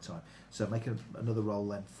thinking about it at the time. So make another roll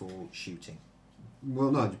then for shooting.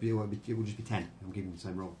 Well, no, it will just be 10. I'm giving the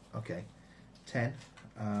same roll. Okay. 10.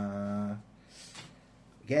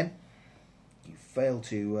 Again, you fail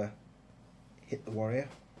to hit the warrior.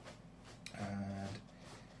 And...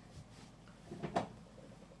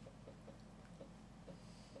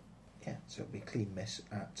 yeah, so it'll be a clean miss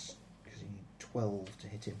because you need 12 to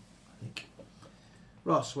hit him, I think.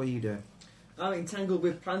 Ross, what are you doing? I'm entangled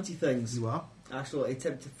with planty things. You are? I shall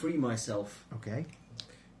attempt to free myself Okay.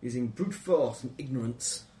 using brute force and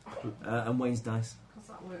ignorance and Wayne's dice. Because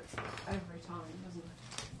that works every time, doesn't it?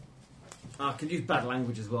 I can use bad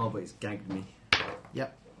language as well, but it's gagged me.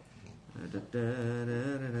 Yep.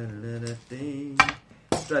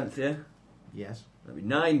 Strength, yeah? Yes. That'd be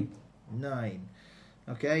 9. 9.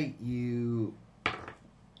 Okay, you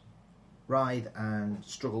writhe and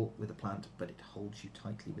struggle with the plant, but it holds you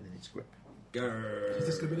tightly within its grip. Is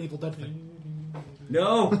this going to be an Evil Dead thing?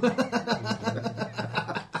 No! Did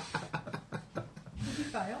you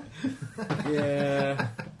fail? Yeah.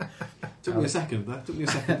 Took me a second there. Took me a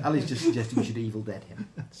second. Ali's just suggested we should Evil Dead him,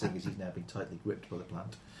 seeing as he's now been tightly gripped by the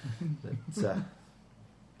plant. But,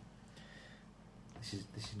 this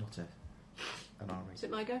is not an army. Is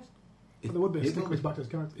it my go? But there would be a It stick will with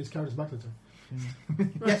his character's back to the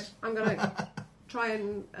Right, Yes. I'm going to try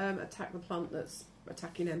and attack the plant that's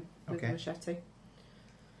attacking him with Okay. the machete.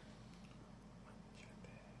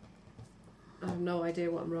 I have no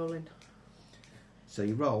idea what I'm rolling. So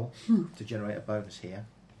you roll to generate a bonus here,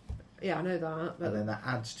 Yeah, I know that. But and then that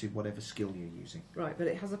adds to whatever skill you're using. right, but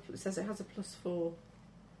it says it has a +4.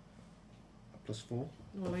 A +4.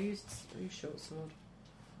 Well, I used short sword.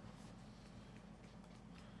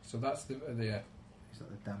 So that's the Is that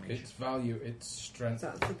the damage? its value, its strength.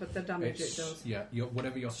 That's the damage it does. Yeah,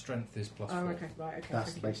 whatever your strength is plus Oh, 4. okay, right, okay.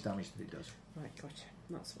 That's the thank base damage that it does. you. Right, gotcha.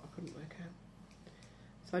 That's what I couldn't work out.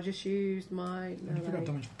 So I just used my And you forgot melee,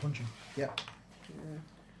 damage for punching. Yep.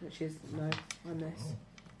 which is no, I miss. Oh.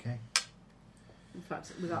 Okay. In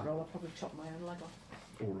fact, with that roll, I'll probably chop my own leg off.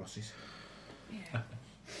 All Ross's. Yeah.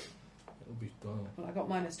 It'll be well. Well, I got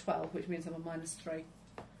 -12, which means I'm a -3.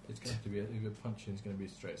 It's going to have to be if you're punching. It's going to be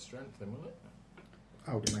straight strength, then, will it?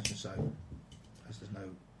 I would imagine so, as there's no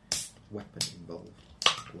weapon involved.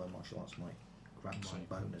 Although martial arts might grant some Might,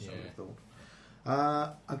 bonus, I would yeah. have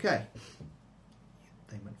thought. Okay.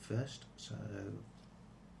 They went first, so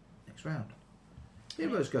next round.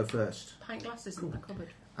 Heroes go first. Pint glasses in the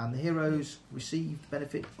cupboard. And the heroes receive the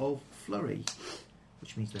benefit of flurry,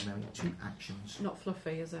 which means they may make 2 actions. Not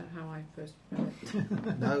fluffy, is that how I first read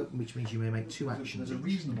it? No, which means you may make 2 actions. There's a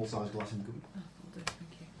reasonable sized glass in the cupboard. Oh, will do,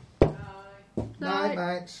 thank you. Night,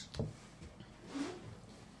 Max.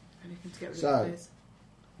 Anything to get rid So- of this?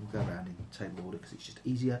 We'll go around in table order because it's just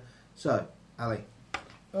easier. So, Ali.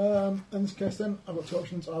 In this case, then, I've got 2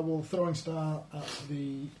 options. I will throwing star at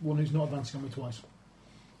the one who's not advancing on me twice.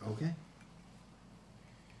 Okay.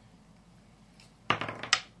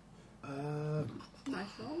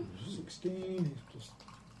 Nice roll. 16, he's plus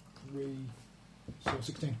 3, so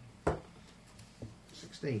 16.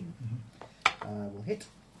 16. Mm-hmm. Will hit.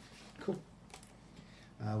 Cool.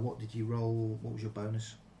 What did you roll? What was your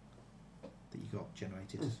bonus that you got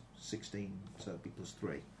generated? 16, so it'd be plus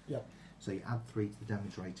 3. Yep. So you add 3 to the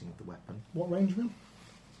damage rating of the weapon. What range are we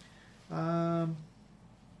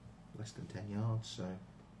Less than 10 yards, so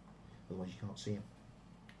otherwise you can't see him.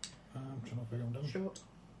 I'm trying to figure him down. Short.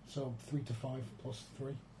 So 3 to 5 plus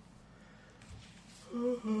 3. 3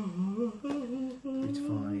 to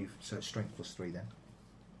 5, so it's strength plus 3 then.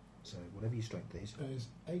 So whatever your strength is, Is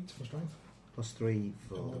 8 for strength. plus 3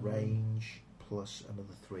 for the 11. range, plus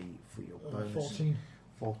another 3 for your bonus. 14.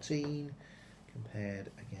 14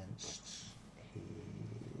 compared against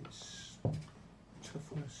his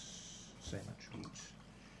toughness, same attributes.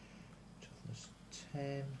 Toughness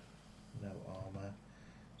 10, no armour.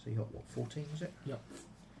 So you got what, 14 was it? Yep.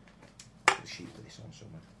 Put a sheet for this on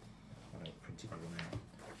somewhere. I don't print it all now.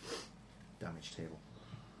 Damage table.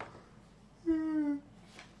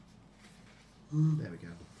 There we go.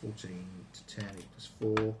 14 to 10 plus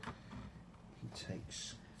 4. He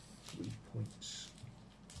takes 3 points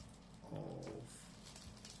of.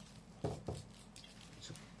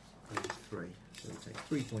 So 3. So he takes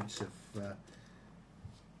 3 points of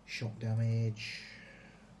shock damage,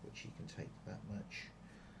 which he can take that much.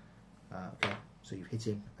 Okay, so you've hit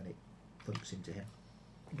him and it thumps into him.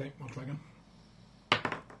 Okay, I'll try again.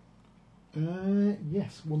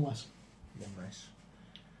 Yes, one less. One less.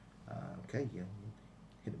 Okay, you'll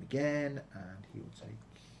hit him again, and he will take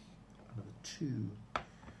another 2,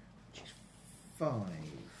 which is 5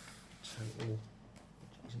 total,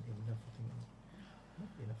 which isn't enough, I think. Not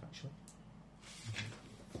enough, actually.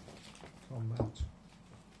 Combat.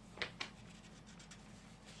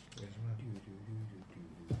 Where's my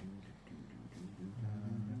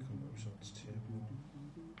combat results 2.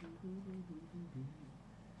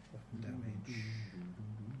 Weapon damage.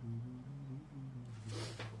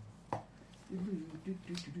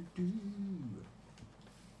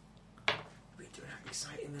 We're doing that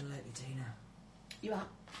exciting then lately, Tina. You are?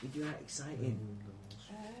 We're doing that exciting.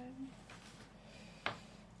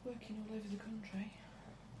 Working all over the country.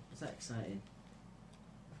 Is that exciting?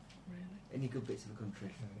 Really? Any good bits of the country?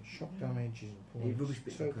 Shock damage is Any important. rubbish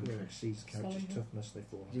bits of the Total country? exceeds character's Selling them. toughness, they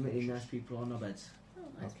fall Do you meet any nice unconscious. people or knobheads? Oh,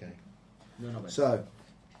 nice. Okay. No knobheads. So,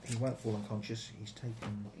 he won't fall unconscious. He's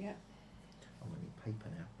taken. Yeah. I'm going to need paper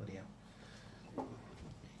now, bloody hell.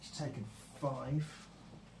 He's taken 5.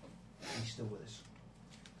 He's still with us.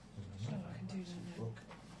 Oh, I can do that now. Book.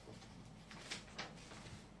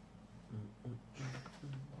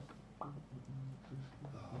 Oh,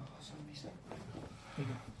 sorry, missed that.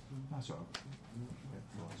 That's all right.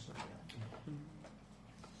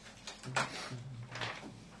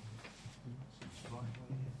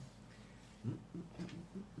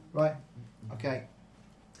 Right, okay.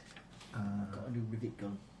 I've got a new rivet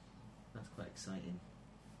gun. That's quite exciting.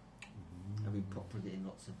 I've been prop riveting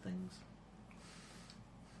lots of things.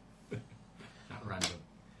 At random.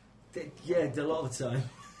 Yeah, a lot of the time.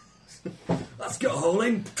 Let's get a hole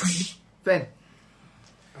in. Finn.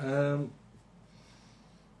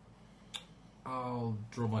 I'll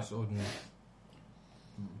draw my sword and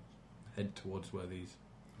head towards where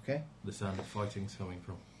Okay. the sound of fighting's coming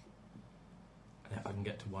from. And if I can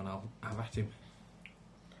get to one, I'll have at him.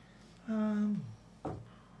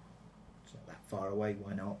 It's not that far away,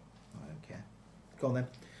 why not? I don't care. Go on then.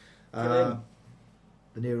 Kill him.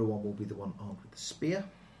 The nearer one will be the one armed with the spear.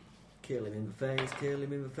 Kill him in the face, kill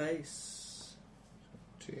him in the face.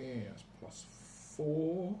 That's plus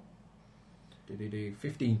 4.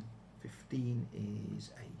 15. 15 is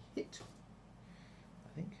a hit, I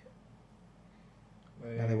think.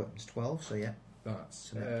 Now their weapon's 12, so yeah. That's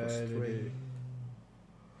So net plus 3.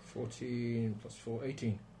 14 plus 4,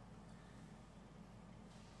 18.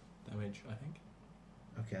 Damage, I think.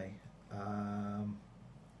 Okay.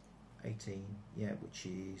 18, yeah, which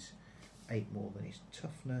is 8 more than his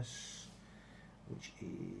toughness, which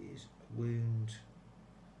is a wound,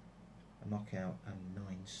 a knockout, and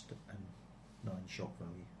 9 shock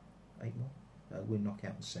value. 8 more? Wound,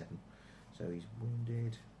 knockout, and 7. So he's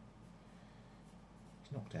wounded.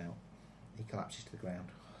 He's knocked out. He collapses to the ground,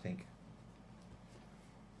 I think.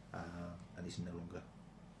 And is no longer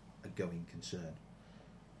a going concern.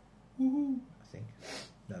 Woohoo! I think.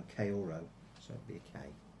 No, K or O, so it'd be a K.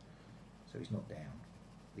 So he's not down.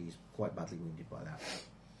 He's quite badly wounded by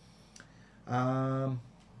that.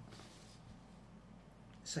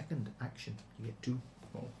 Second action. You get 2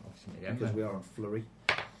 Well, obviously, yeah, because we are on flurry.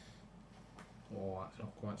 Oh, that's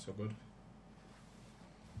not quite so good.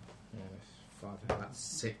 Yes, 5. That's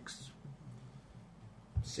 6.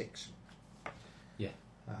 6. Yeah.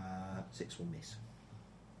 6 will miss.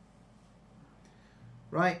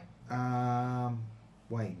 Right.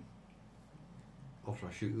 Wayne, I'll try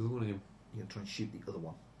to shoot the other one again. you're going to try and shoot the other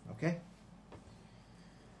one. Okay?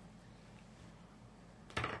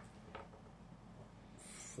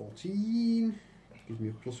 Gives me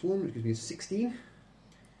a +1, which gives me a 16.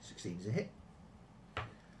 16 is a hit.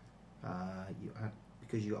 You add,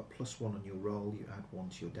 because you got a +1 on your roll, you add 1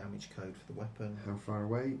 to your damage code for the weapon. How far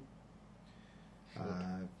away?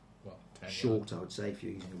 Well, 10 Short, I would say, if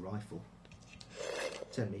you're using a rifle.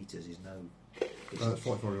 10 metres is no. It's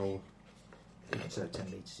 44 roll. So 10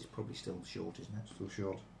 metres is probably still short, isn't it? Still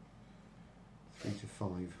short. 3 to 5.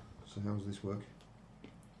 So how does this work?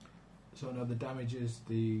 So no, the damage is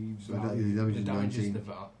the So value. the damage The is damage 19. is the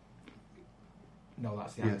val. No,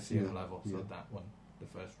 that's the Yeah, axiom yeah, level. So yeah. that one, the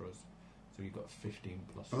first row. So you've got 15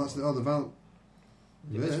 plus. Oh, that's the 4. the val.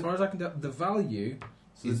 As far as I can tell, the value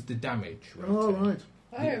So is the damage. Oh, rating. right.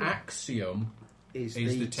 The axiom Is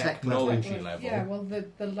is the tech level. technology level. Yeah,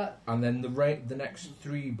 well, And then the next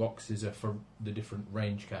 3 boxes are for the different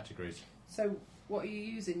range categories. so what are you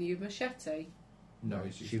using? Your machete? No, No,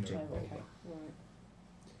 it's shooting. Oh, okay, right.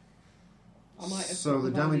 I might have So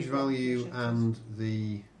put the damage wrong value machetes. and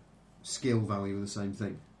the skill value are the same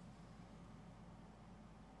thing.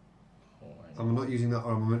 Oh, hang I'm on. not using that,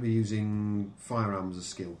 or I'm going to be using firearms as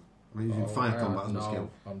skill. I'm using fire combat as a skill.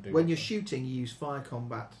 I'm doing When you're shooting, you use fire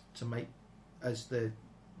combat to make as the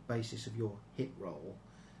basis of your hit roll,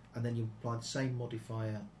 and then you apply the same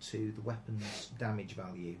modifier to the weapon's damage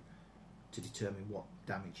value to determine what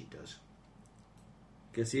damage it does.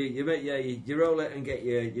 Because you roll it and get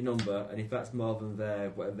your number, and if that's more than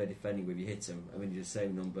whatever they're defending with, you hit them, and then you do the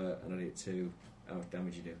same number and add it to how much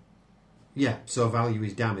damage you do. Yeah, so value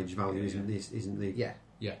is damage. Value Yeah, isn't the Yeah.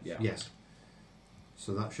 Yeah. yes.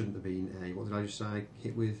 So that shouldn't have been a. What did I just say?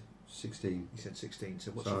 Hit with 16. You said 16.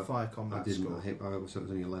 So what's So your fire I combat didn't. score? I hit. So it was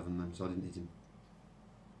only 11 then. So I didn't hit him.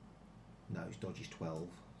 No, his dodge is 12,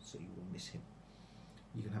 so you will miss him.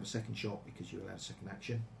 You can have a second shot because you're allowed a second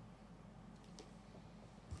action.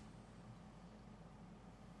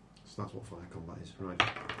 So that's what fire combat is, right?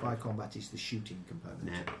 Fire combat is the shooting component.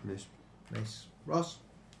 Nah, miss. Miss. Ross?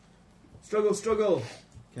 Struggle.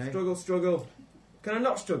 Okay. Struggle. Can I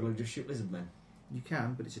not struggle and just shoot lizard men? You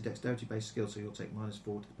can, but it's a dexterity based skill, so you'll take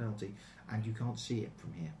 -4 to the penalty, and you can't see it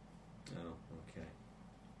from here. Oh, okay.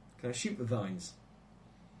 Can I shoot the vines?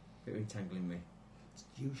 They're entangling me. It's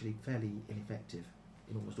usually fairly ineffective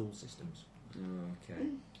in almost all systems. Oh, okay.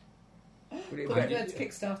 Would it Put be- it there to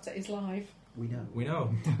Kickstarter is live. We know. We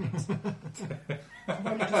know. I've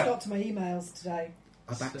only just got to my emails today.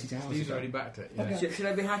 I backed it out. Steve's already backed it. Yeah. Okay. Should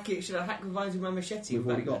I be hacking? Should I hack the vines with my machete? We've Would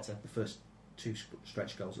that already be got better? the first 2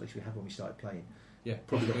 stretch goals, at least we had when we started playing. Yeah,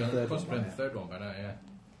 Probably got the third one possibly by the now. third one by now. Yeah.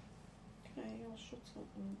 Okay, I'll shut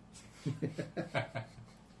up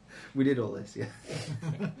We did all this, yeah.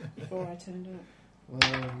 before I turned up.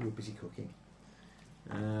 Well, you were busy cooking.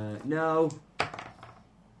 No.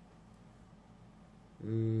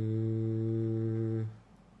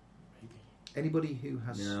 Anybody who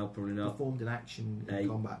has No, probably not. performed an action in Eight.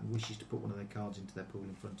 combat and wishes to put one of their cards into their pool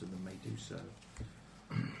in front of them may do so.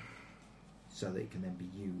 So that it can then be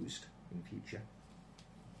used in future.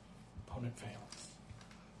 Opponent fails.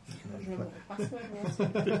 You can I only don't remember play- what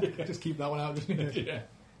the password was. Just keep that one out, just Yeah.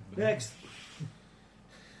 Next.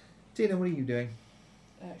 Tina, what are you doing?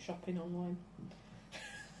 Shopping online.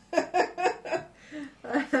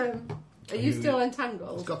 Are you still It's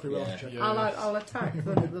entangled? got to be well Yeah. checked. Yeah. I'll attack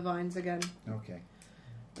the vines again Okay.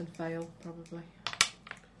 and fail probably.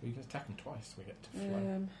 We can attack them twice. We get to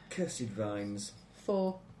flow. Cursed vines.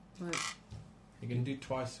 4. Right. You can do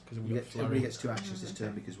twice because we You got get, flurry. everybody gets 2 actions this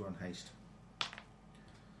turn because we're on haste.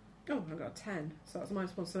 Oh, I got a 10, so that's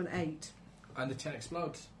 -1, so an 8. And the 10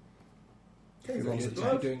 explodes. Okay, If roll you're the if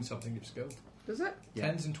you're doing something you're skilled. Does it? Yeah.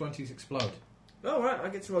 10s and 20s explode. Oh, right, I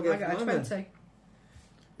get to roll I again got for a mine then. 20. Is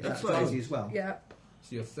that That's fine. crazy as well? Yeah.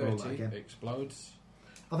 So your Roll that 30 again. explodes.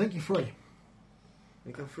 I think you're free.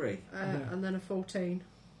 We go free. And then a 14.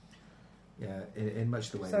 Yeah, in much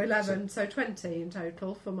of the way. So 11, so 20 in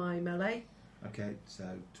total for my melee. Okay,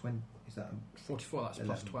 so 20. Is that 44, that's plus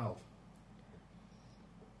 11. 12.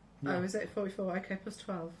 Oh, is it 44? Okay, plus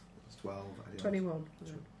 12. it's 12? I don't- 21.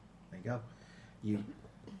 There you go. You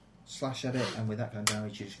slash at it, and with that kind of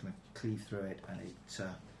damage, you're just going to cleave through it, and it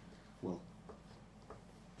will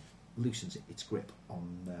loosens its grip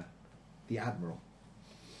on the Admiral.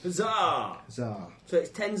 Huzzah! Huzzah. So it's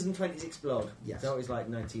 10s and 20s explode. Yes. So it's like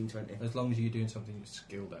 19, 20. As long as you're doing something you're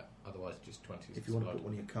skilled at, otherwise just 20s If you want to explode. put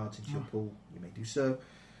one of your cards into your pool, you may do so.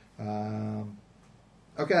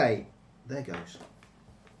 Okay, there goes.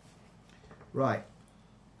 Right,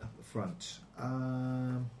 up the front.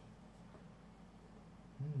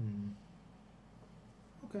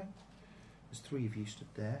 Okay, there's 3 of you stood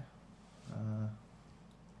there.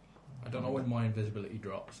 I don't know when my invisibility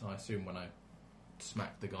drops, I assume when I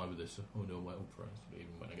smack the guy with this. Oh no, well, even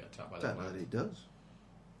when I get attacked by Don't that know man. that it does.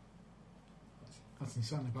 That's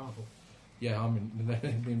insanely powerful. Yeah, the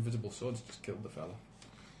invisible swords just killed the fella.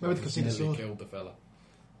 Maybe the casino Nearly sword. killed the fella.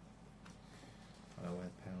 I don't know where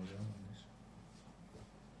the powers are on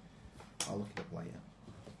this. I'll look it up later.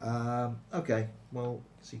 Okay, well,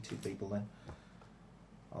 see two people then.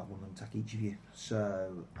 I'll have one of them attack each of you.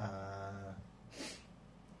 So, the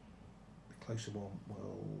closer one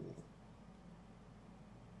will...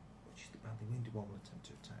 Which is the badly wounded one will attempt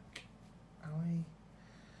to attack. I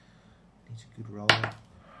needs a good roll.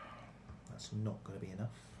 That's not going to be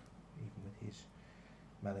enough, even with his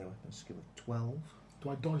melee weapon skill of 12. Do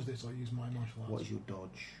I dodge this or use my martial arts? What is your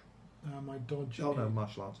dodge? My dodge? Oh no,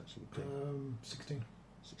 martial arts actually would do. 16.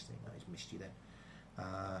 16, no, he's missed you then.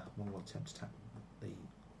 One will attempt to attack. The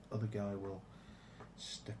other guy will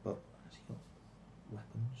step up. Has he got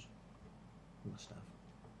weapons? He must have.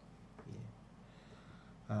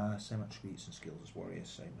 Yeah. Same attributes and skills as warriors,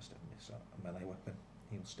 so he must have a melee weapon.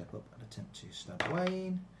 He'll step up and attempt to stab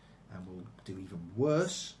Wayne, and will do even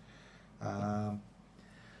worse. Back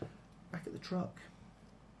at the truck.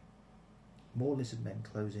 More lizard men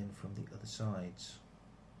close in from the other sides.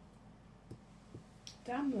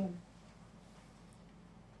 Damn them.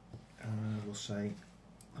 We'll say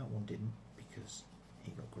that one didn't because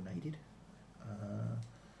he got grenaded.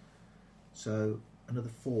 So another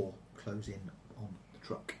 4 close in on the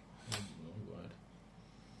truck. Oh my word.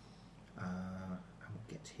 And we'll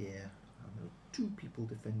get here. And there are 2 people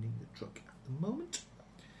defending the truck at the moment.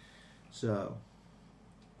 So,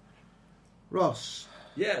 Ross,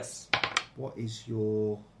 Yes. what is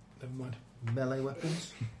your Never mind. melee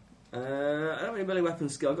weapons? I don't have any melee weapon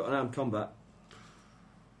skill. I've got an armed combat.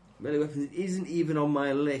 Melee weapons isn't even on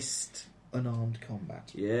my list. Unarmed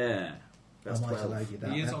combat. Yeah. That's I might 12. allow you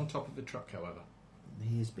that. He is now. on top of the truck, however.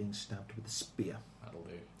 He is being stabbed with a spear. That'll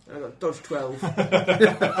do. I got dodge 12.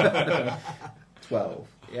 12.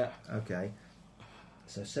 Yeah. Okay.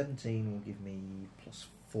 So 17 will give me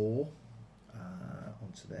 +4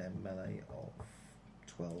 onto their melee of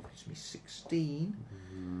 12. Gives me 16.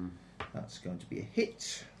 That's going to be a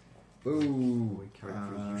hit. Ooh. My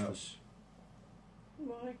character is useless.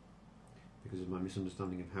 Why? Because of my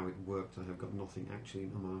misunderstanding of how it worked, I have got nothing actually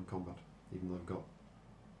in unarmed combat. Even though I've got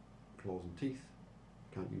claws and teeth,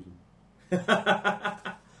 can't use them.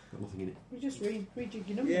 Got nothing in it. We just rejig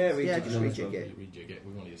your numbers. Yeah, Yeah, rejig just numbers. rejig it. Rejig it.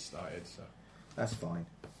 We've only just started, so. That's fine.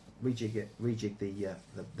 Rejig it. Rejig the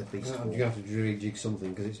beast. You have to rejig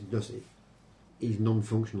something because he's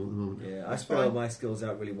non-functional at the moment. Yeah, I That's spread all fine. my skills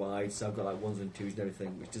out really wide, so I've got like 1s and 2s and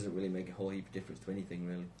everything, which doesn't really make a whole heap of difference to anything,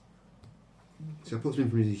 really. So I put him in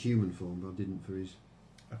for his human form, but I didn't for his...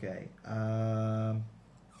 Okay.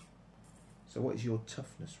 So what is your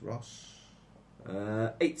toughness, Ross?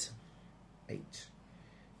 8. 8.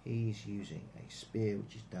 He's using a spear,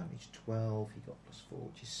 which is damage 12. He got +4,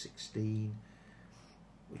 which is 16,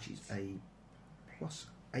 which is a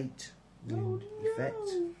 +8 wound effect.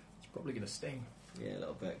 It's probably going to sting. Yeah, a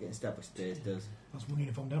little bit. Getting stabbed with stairs does. That's one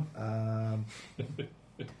uniform down.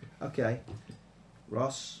 Okay,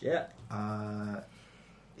 Ross. Yeah.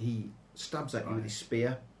 He stabs at you with his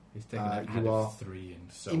spear. He's taking You a are of 3 in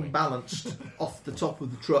sewing. Imbalanced off the top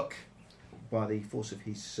of the truck by the force of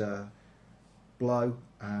his blow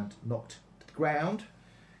and knocked to the ground.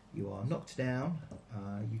 You are knocked down.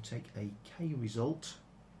 You take a K result,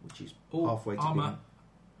 which is Oh, halfway to armour.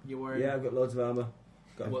 You were. Yeah, I've got loads of armour.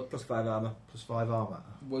 Got Well- +5 armour. being +5 armour.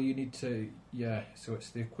 Well, you need to. Yeah, so it's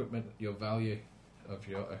the equipment, your value of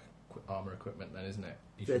your armour equipment, then, isn't it?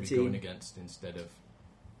 You should be 13. going against instead of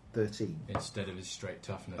 13. his straight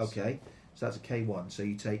toughness. Okay, so that's a K1. So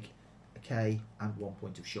you take a K and 1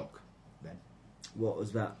 point of shock. Then What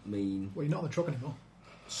does that mean? Well, you're not on the truck anymore.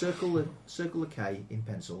 circle the K in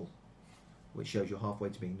pencil, which shows you're halfway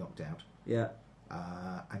to being knocked out, Yeah.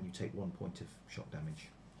 and you take 1 point of shock damage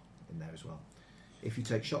in there as well. If you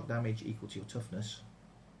take shock damage equal to your toughness,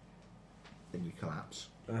 then you collapse.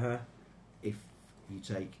 Uh-huh. If you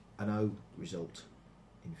take an O result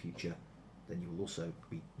in future, then you will also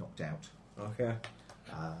be knocked out. Okay.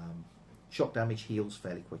 Shock damage heals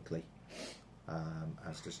fairly quickly,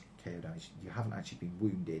 as does KO damage. You haven't actually been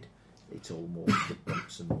wounded, it's all more the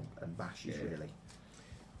bumps and bashes, Yeah. really.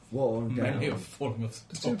 1 Many down. have fallen off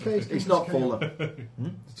the The top. 2Ks It's count not as a KO. fallen.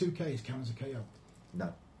 The 2Ks count as a KO.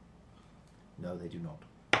 No, they do not.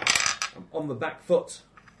 I'm on the back foot.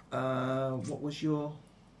 What was your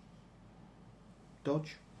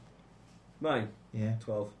dodge? Mine. Yeah.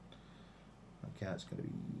 12. Okay, that's going to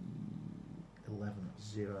be 11 at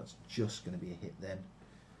 0. That's just going to be a hit then.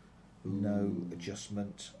 No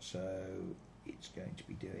adjustment, so it's going to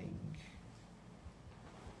be doing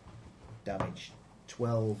damage.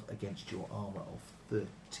 12 against your armour of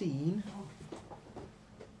 13.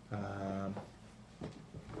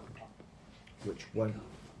 Which won't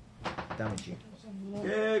damage you.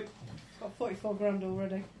 Yeah. Got 44 grand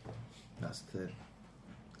already. That's the third.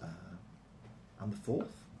 And the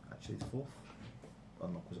fourth. Actually, the fourth.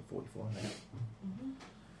 Unlock was at 44.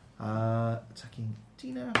 Attacking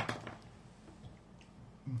Tina.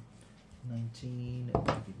 19.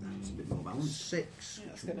 That's a bit more balanced. 6. Yeah,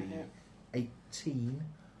 that's which would going to be hit. 18.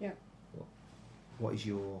 Yeah. What is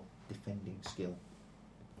your defending skill?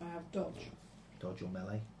 I have dodge. Dodge or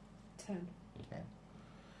melee? 10. 10.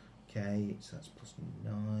 Okay, so that's plus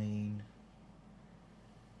 9.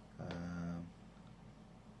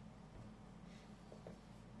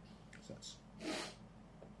 So that's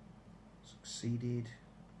succeeded.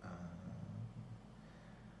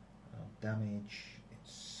 Damage,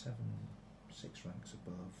 it's 6 ranks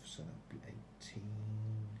above, so that would be 18.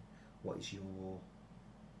 What is your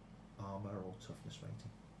armour or toughness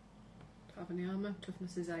rating? Do I have any armour?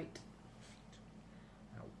 Toughness is 8. Ow,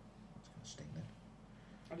 that's going to sting then.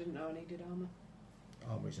 I didn't know I needed armour.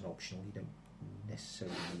 Armour is an optional, you don't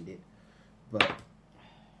necessarily need it, but I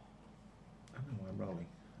don't know why I'm rolling.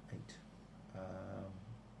 8. 18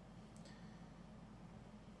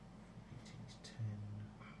 is 10.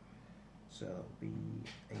 So that'll be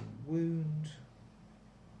a wound,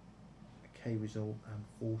 a K result, and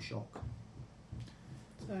 4 shock.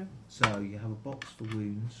 So you have a box for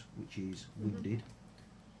wounds, which is wounded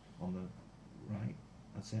on the right.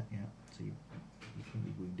 That's it, yeah. So you're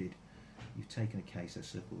currently wounded. You've taken a K, so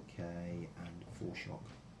circle the K, and 4 shock.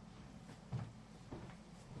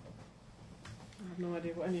 I have no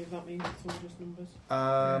idea what any of that means. It's all just numbers.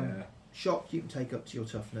 Shock you can take up to your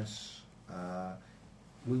toughness.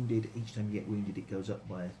 Wounded, each time you get wounded, it goes up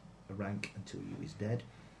by a rank until you is dead.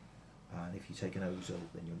 And if you take an Ozil,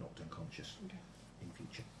 then you're knocked unconscious in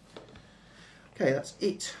future. Okay, that's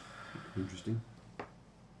it. Interesting.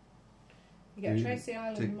 You get a You Tracy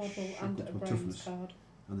Island take model shock and up a to brains toughness. card.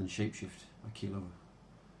 And then shapeshift. I keel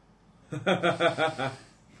over.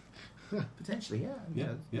 Potentially, yeah.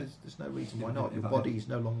 Yeah, yeah. There's no reason why Yeah, not. if Your I- body is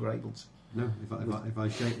no longer able to. No, if I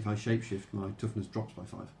shapeshift, my toughness drops by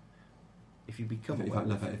 5. If you become a If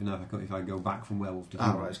I go back from werewolf to right,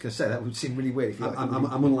 I was going to say that would seem really weird. If you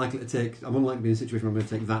I'm unlikely to take. I'm unlikely to be in a situation where I'm going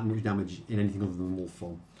to take that much damage in anything other than wolf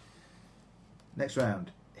form. Next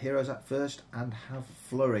round, heroes act first and have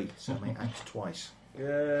flurry, so they act twice.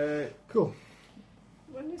 Cool.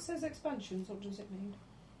 When it says expansions, what does it mean?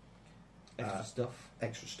 Extra stuff.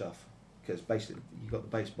 Extra stuff, because basically you've got the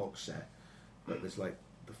base box set, but there's like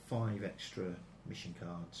the 5 extra mission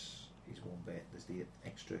cards is one bit. There's the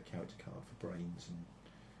extra character card for brains and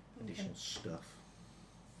additional stuff.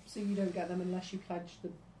 So you don't get them unless you pledge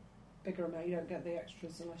the bigger amount. You don't get the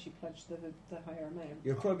extras unless you pledge the higher amount.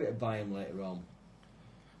 You'll probably to buy them later on.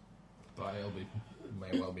 But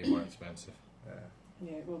may well be more expensive.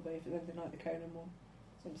 Yeah, it will be if it's anything like the Conan one.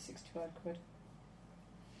 It's only 65 quid.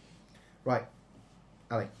 Right,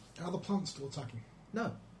 Ali. Are the plants still attacking?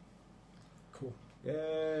 No. Cool.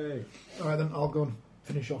 Yay! Alright then, I'll go and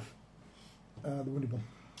finish off the wounded one.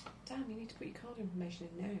 Damn, you need to put your card information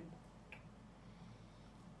in now.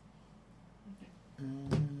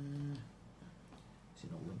 Is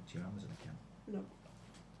it not linked to your Amazon account? No.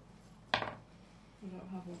 We don't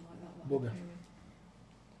have one like that. Will do.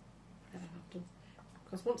 Never have done.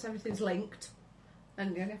 Because once everything's linked,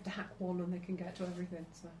 and you only have to hack one and they can get to everything,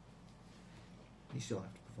 so... You still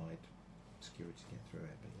have to provide security to get through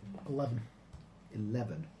it. But 11.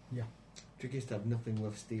 11. Trickiest to have nothing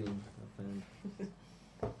worth stealing, I found.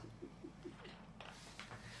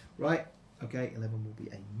 Right, okay, 11 will be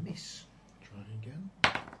a miss. Try again.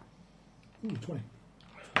 Ooh, 20.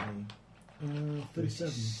 20,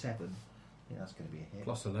 37. 37. Yeah, that's going to be a hit.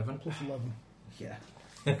 Plus 11. Plus 11. Yeah.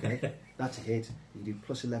 Okay, that's a hit. You do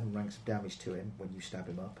plus 11 ranks of damage to him when you stab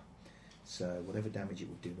him up. So whatever damage it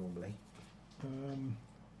would do normally.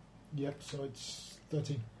 Yep, so it's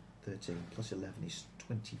 13. 13 plus 11 is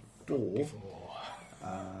 24.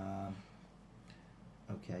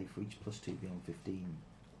 Okay, for each plus 2 beyond 15,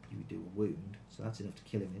 you would do a wound. So that's enough to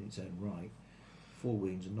kill him in its own right. 4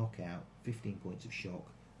 wounds, a knockout, 15 points of shock,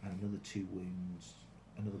 and another 2 wounds,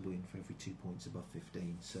 another wound for every 2 points above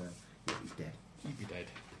 15. So yeah, he's dead. He'd be dead.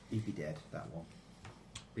 He'd be dead, that one.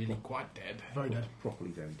 Really quite dead. Very dead.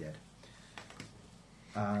 Properly very dead.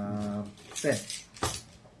 Ben.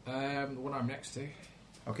 The one I'm next to.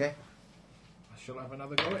 Okay. I shall have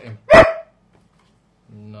another go at him.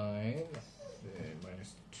 9.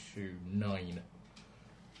 Minus 2. 9.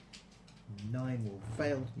 9 will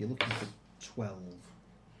fail. You're looking for 12.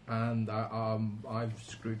 and I've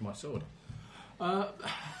screwed my sword.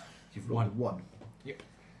 You've rolled a 1. Yep.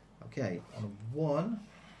 Okay, on a 1,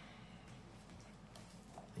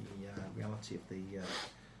 the reality of the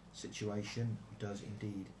situation does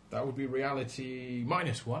indeed. That would be reality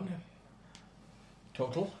 -1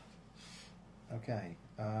 total. Okay.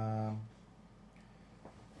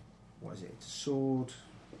 What is it? It's a sword.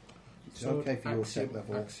 It's Sword, okay for your axiom, tech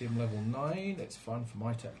level. Axiom level 9. It's fun for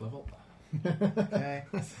my tech level. Okay.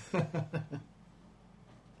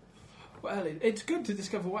 Well, it's good to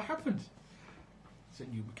discover what happened. It's a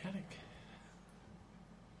new mechanic.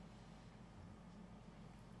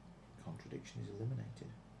 Contradiction is eliminated.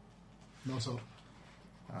 No sword.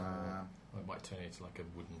 I might turn it into like a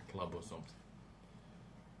wooden club or something.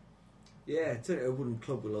 Yeah, turn it a wooden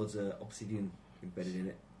club with loads of obsidian embedded in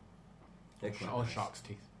it. They're quite Or nice. shark's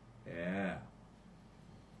teeth. Yeah.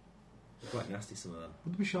 They're quite nasty, some of them.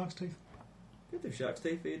 Would there be shark's teeth? Did they shark's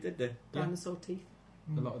teeth for you, did they? Dinosaur teeth.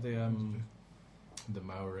 A lot of the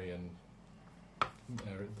Maori and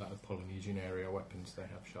that Polynesian area weapons, they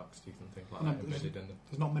have shark's teeth and things like No, that embedded in them.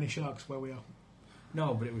 There's not many sharks where we are.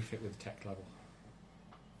 No, but it would fit with the tech level.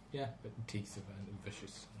 Yeah, but teeth of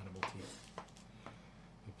vicious animal teeth.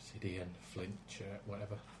 Obsidian, flint,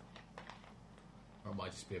 whatever. Or it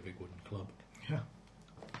might just be a big wooden club. Yeah.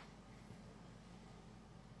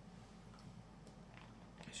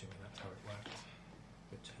 Assuming that's how it works.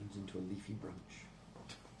 It turns into a leafy branch.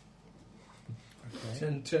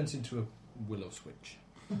 Okay. Turns into a willow switch.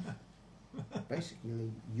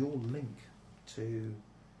 Basically, your link to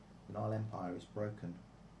the Nile Empire is broken.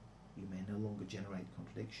 You may no longer generate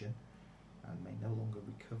contradiction and may no longer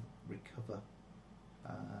recover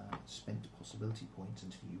spent possibility points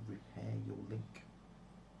until you repair your link.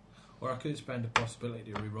 Or I could spend a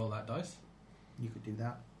possibility to re-roll that dice. You could do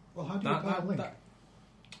that. Well, how do you repair a link?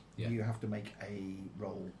 Yeah. You have to make a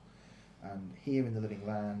roll. And here in the Living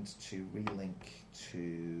Land, to relink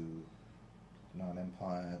to the Nile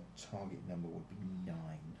Empire, target number would be 9.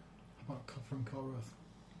 How about from Core Earth?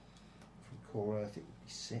 From Core Earth, it would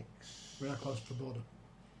be 6. We are close to the border.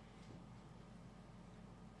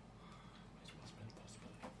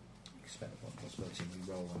 You can spend a possibility and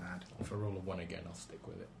re-roll and add. If I roll a 1 again, I'll stick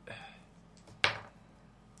with it.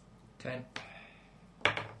 10.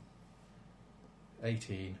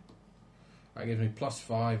 18. That gives me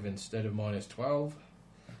 +5 instead of -12.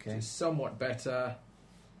 Which Okay. is somewhat better,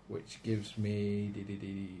 which gives me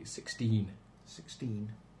 16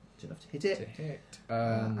 16 is enough to hit to it. hit.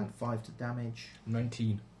 And 5 to damage.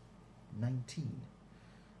 19. 19.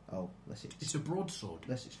 Oh, unless It's a broadsword.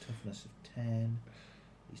 it's toughness of 10.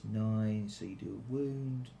 It's 9, so you do a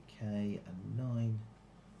wound. Okay, and 9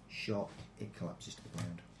 shot. It collapses to the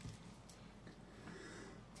ground.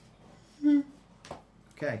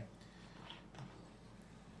 Okay.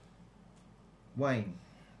 Wayne,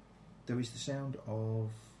 there is the sound of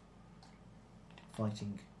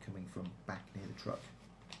fighting coming from back near the truck.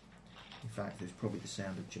 In fact, there's probably the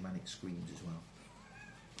sound of Germanic screams as well.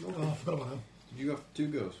 Oh, I forgot about that. Did you have 2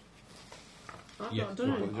 goes? I've Yeah. not done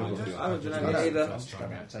it. Well, you're I don't just- know either. I'm just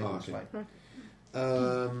going to table Oh, this okay. way.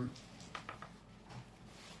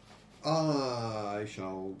 I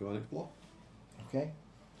shall go and explore. Okay.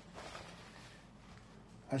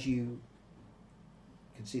 As you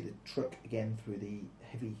can see the truck again through the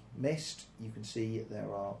heavy mist, you can see there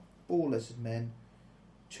are 4 lizard men,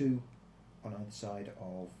 2 on either side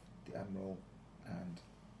of the Admiral and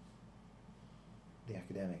the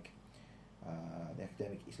Academic. The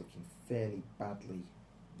Academic is looking fairly badly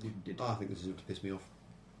wounded. I think this is enough to piss me off.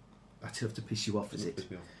 That's enough to piss you off, is it? Piss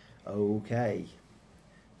me off. Okay.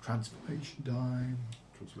 Transformation time.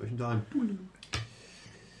 Transformation time.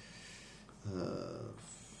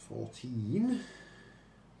 14.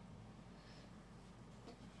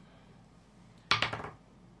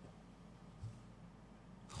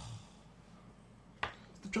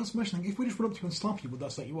 The transformation thing, if we just run up to you and slap you, would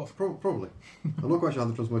that set you off? Probably. I'm not quite sure how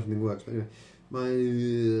the transformation thing works, but anyway.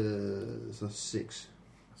 My. So 6.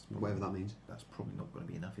 Whatever that means. That's probably not going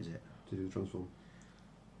to be enough, is it? To do the transform.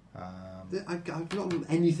 Um, I've not done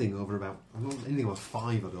anything over about. I've not done anything over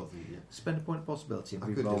 5, I don't think yet. Spend a point of possibility and I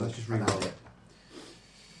could do, re-roll. let's just and re-roll add it.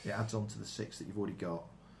 It adds on to the 6 that you've already got.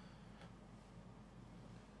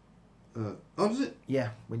 Oh, does it? Yeah,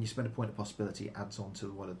 when you spend a point of possibility, it adds on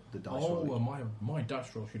to one of the dice Oh, roll. well, my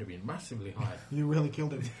dice roll should have been massively higher. You really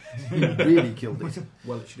killed him. You really killed it.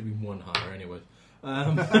 Well, it should have been 1 higher anyway.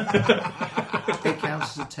 It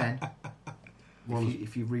counts as a 10.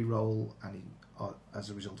 If you re-roll and as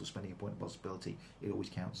a result of spending a point of possibility, it always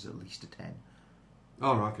counts as at least a 10.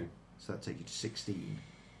 Oh, right, okay. So that takes you to 16.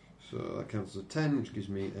 So that counts as a 10, which gives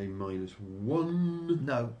me a -1.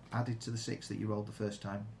 No, added to the 6 that you rolled the first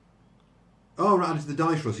time. Oh, right, added to the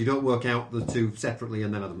dice rolls. You don't work out the two separately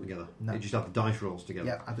and then add them together. No. You just add the dice rolls together.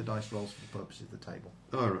 Yeah, add the dice rolls for the purposes of the table.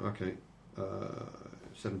 Oh, right, okay.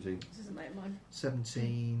 17. This isn't like mine.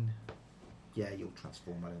 17. Yeah, you'll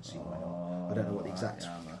transform. I don't see why not. I don't know what the exact.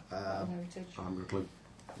 Heritage. I haven't got a clue.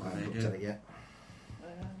 I haven't looked at it yet.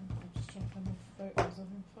 I'm just trying to find the photos of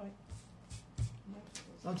him fight.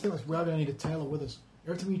 I'm thinking we're going to need a tailor with us.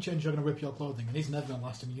 Every time you change, you're going to rip your clothing, and he's never going to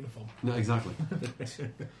last in uniform. No, exactly. It's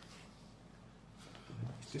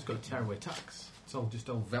just got to tear away tax. It's all just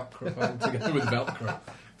all Velcro held together with Velcro.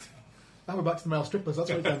 And we're back to the male strippers, that's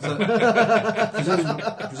what it turns out.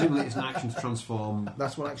 Presumably it's an action to transform.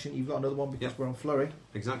 That's one action. You've got another one because we're on flurry.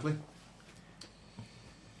 Exactly.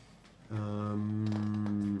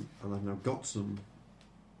 And I've now got some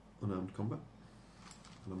unarmed combat.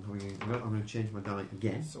 And I'm going to change my die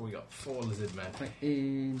again. So we got 4 lizard men. I think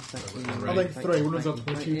 3, one of them's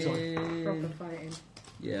on 2 time. Proper fighting.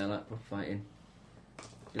 Yeah, I like proper fighting.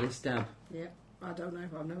 Do they stab? Yeah. I don't know.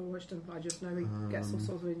 I've never watched him. I just know he gets all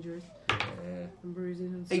sorts of injuries and bruising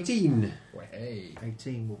and stuff. 18, Well, hey.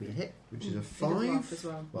 18 will be a hit. which is a He does laugh 5. as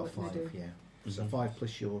well. Well, what they 5, do. yeah. So 5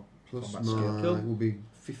 plus your Plus combat my skill. Cool. will be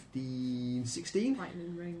 15, 16. Fighting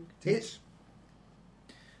in ring. Hits.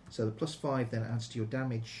 So the +5 then adds to your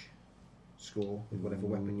damage score with whatever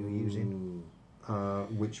weapon you're using.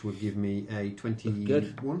 Which would give me a 21.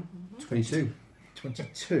 Good. 22.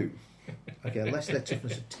 22. Okay, unless their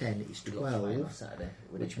toughness of 10 is 12, Saturday.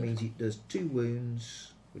 which means it does 2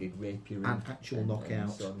 wounds we did rapier and actual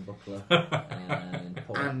knockout sword and buckler and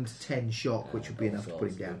and 10 shock, which would be enough to put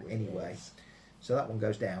him down anyway. So that one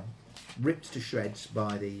goes down, ripped to shreds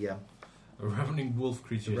by the. A ravening wolf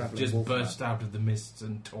creature The has ravening just wolf burst out of the mists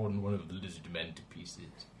and torn one of the lizard men to pieces.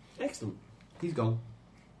 Excellent. He's gone.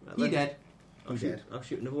 Right, He then. dead. I'll He shoot, dead. I'll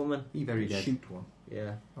shoot another woman. He very dead. Shoot one.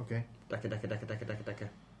 Yeah. Okay. Daka daka daka daka daka daka.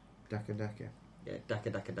 Daka. Yeah, daka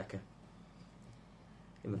daka daka.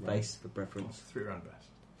 In the Right. face for preference. 3 round best.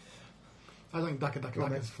 I think Daka Daka Go on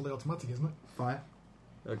Daka then. is fully automatic, isn't it? Fire.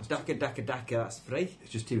 Daka daka daka, that's free.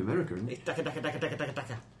 It's just Team America, isn't it? It's daka daka daka daka daka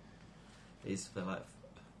daka. It's for like.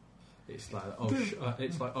 It's like,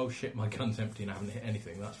 oh shit, my gun's empty and I haven't hit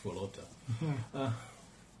anything. That's full auto.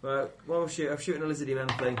 Right, well, I'm shooting a lizardy man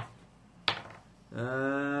thing.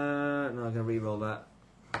 No, I'm going to re-roll that.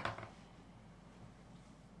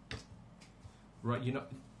 Right,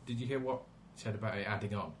 did you hear what it said about it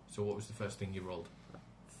adding on? So what was the first thing you rolled?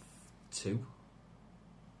 2.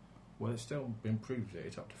 Well, it's still improved it.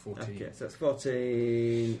 It's up to 14. Okay, so that's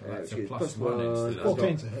 14. So that's which a is plus +1. one instead of-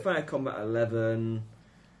 14 to hit. Fire combat 11.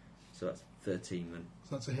 So that's 13 then.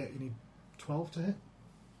 So that's a hit. You need 12 to hit.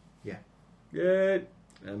 Good.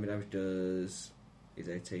 And my damage is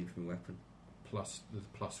 18 from my weapon. Plus the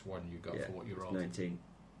 +1 you got Yeah, for what you it's rolled. 19.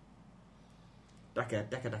 Daka,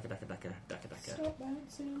 daka, daka, daka, daka, daka, daka. Stop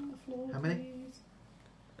bouncing on the floor. How many? Please.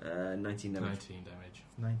 19 damage. 19 damage.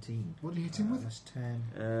 19. What do you hit him with? That's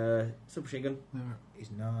 10. Submachine gun. No,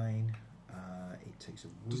 Is 9. It takes a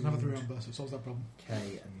wound. doesn't have a 3 round burst, it solves that problem. K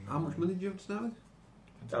and 9. How much money did you have to start with?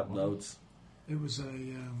 Depends on what- Loads. It was a.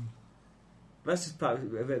 That's just part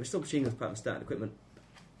of it. Submachine gun's part of standard equipment.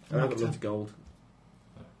 I've got loads of gold.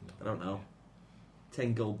 no, I don't know.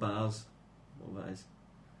 10 gold bars. What that is.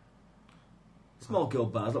 Small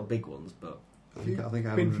gold bars, not big ones, but. I think I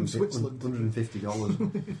had Been from Switzerland. $150.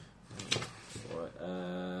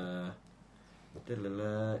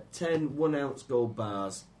 Alright, 10 1 ounce gold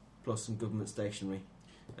bars plus some government stationery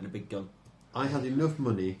and a big gun. I had enough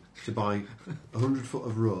money to buy 100 foot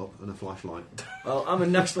of rope and a flashlight. Well, I'm a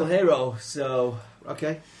national hero, so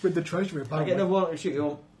Okay. With the treasury, I apparently. get another one and shoot you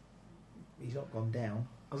on. He's not gone down.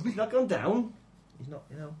 Hasn't He's he? not gone down. He's not,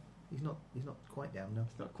 he's not quite down, no.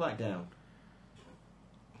 It's not quite down.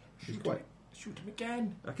 He's quite. Shoot him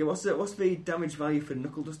again. Okay, what's the damage value for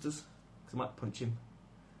knuckle dusters? Because I might punch him.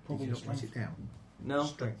 Did Probably you not write strength. it down? No.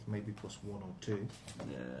 Strength maybe +1 or 2.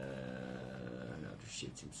 No, just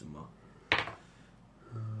shoot him some more.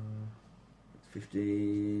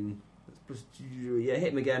 15. That's plus 2. Yeah,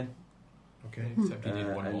 hit him again. Okay. Except he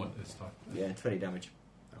did one and- more this time. Yeah, 20 damage.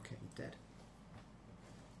 Okay, he's dead.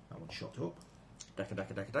 That one's shot up. Daka,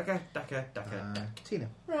 daka, daka, daka, daka, daka. Tina.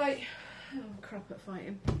 Right. Oh, crap at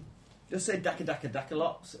fighting. Just say daka, daka, daka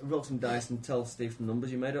lots. Roll some dice and tell Steve some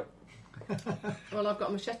numbers you made up. Well, I've got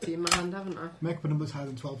a machete in my hand, haven't I? Make up a number that's higher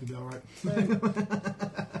than 12, you'll be alright. So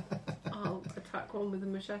I'll attack one with a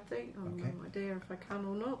machete. I've Okay. no idea if I can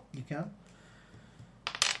or not. You can.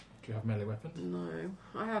 Do you have melee weapons? No,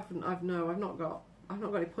 I haven't. I've not got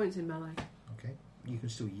any points in melee. Okay. You can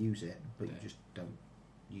still use it, but you Yeah. just don't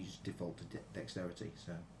use default to dexterity.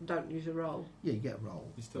 So Don't use a roll. yeah, you get a roll.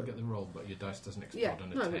 You still get the roll, but your dice doesn't explode Yeah,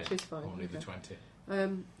 on a no, 10. which is fine. Only the Okay.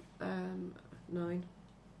 20. 9.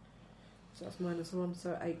 So that's -1,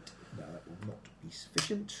 so 8. That will not be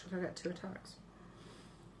sufficient. I get 2 attacks.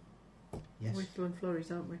 Yes. We're still in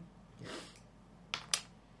flurries, aren't we? Yeah.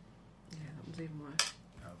 Yeah, that one's even worse.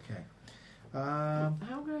 Okay.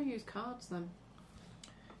 How can I use cards then?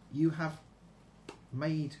 You have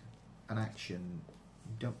made an action.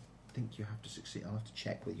 You don't think you have to succeed. I'll have to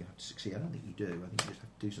check whether you have to succeed. I don't think you do. I think you just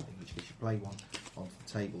have to do something which gives you play one onto the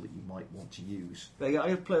table that you might want to use. But yeah,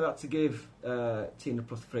 I play that to give Tina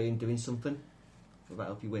 +3 in doing something. Will that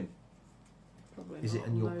help you win? Probably Is not it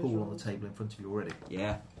in your those pool on rolls. the table in front of you already?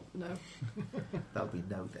 Yeah. No. That'll be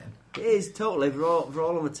no then. It is, totally. We're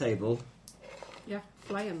all on the table. You have to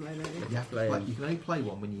play them though, don't you? You have to Play play. 'em. You can only play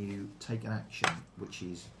one when you take an action which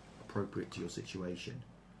is appropriate to your situation.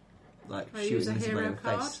 Like Can I use a shooting somebody hero in the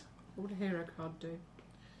card? face. What would a hero card do?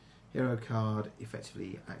 Hero card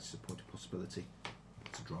effectively acts as a point of possibility.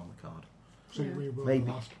 It's a drama card. So Yeah. you re-roll Maybe.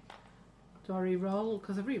 the last. Do I re-roll?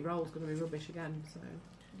 Because a re-roll is going to be rubbish again, so...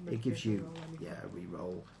 It gives you, Re-roll anything. yeah, a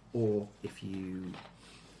re-roll. Or if you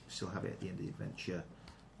still have it at the end of the adventure,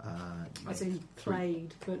 you As make in 3,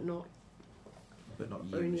 played, but not... but not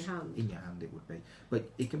used. or in your hand. In your hand it would be. But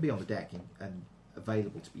it can be on the deck and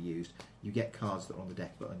available to be used. You get cards that are on the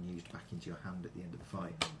deck but unused back into your hand at the end of the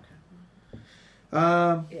fight.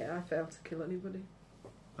 Yeah, I failed to kill anybody.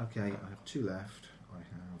 Okay, I have 2 left. I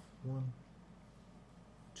have 1,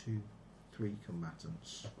 2, 3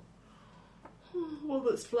 combatants. One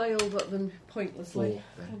that's flailed at them pointlessly. 4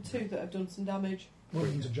 then. And 2 that have done some damage. One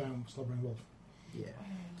of them's a giant slobbering wolf. Yeah.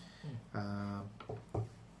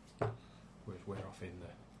 Whereas we're off in the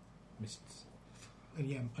mists. And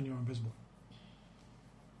yeah, and you're invisible.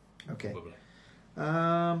 Okay. Probably.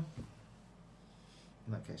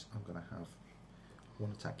 In that case, I'm going to have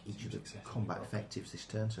 1 attack each of Seems the excessive, combat Rob. effectives this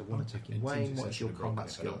turn. So 1 attack It in seems Wayne. What's your excessively broken combat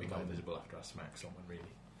if I skill? don't at the become moment? visible after I smack someone, really.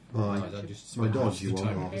 Right. I don't just My spend dodge, most you of the want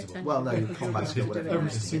time half. invisible. Well, no, your combat skill, whatever. Everyone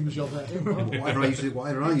Everyone assumes you're there. Whatever I used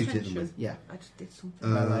to hit them with. Yeah, I just did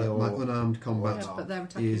something. Melee or- My unarmed combat Yeah, but they're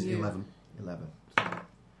attacking is you. 11. 11.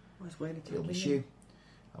 Where's Wayne He'll attacking miss you? you.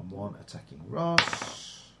 And 1 attacking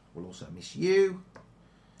Ross. Will also miss you.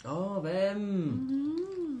 Oh,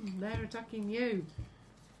 them. They're attacking you.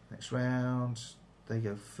 Next round, they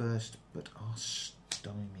go first, but are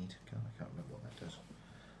stymied. God, I can't remember what that does.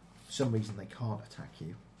 For some reason, they can't attack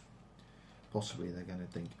you. Possibly they're going to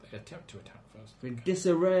think They attempt to attack first. We're in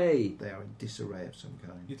disarray. they are in disarray of some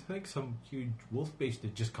kind. You'd think some huge wolf beast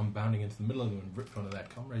had just come bounding into the middle of them and ripped one of their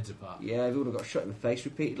comrades apart. Yeah, everyone have got shot in the face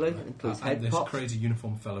repeatedly. Includes And head this pop. crazy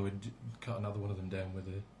uniformed fellow had cut another one of them down with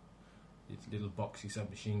his little boxy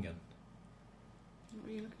submachine gun. What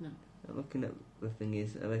are you looking at? I'm looking at the thing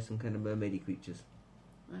is, are they some kind of mermaidy creatures?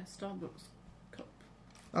 Starbucks cup.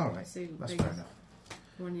 Alright, See that's things fair enough.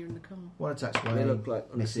 when you're in the car. 1 attacks They Wayne, look like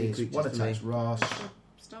undersea misses. creatures 1 to attacks me. Ross.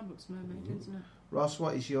 Starbucks mermaid, isn't it? Ross,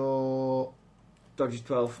 what is your... Dodge is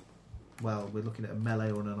 12. Well, we're looking at a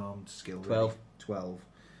melee or an unarmed skill. Really. 12.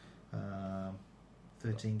 12.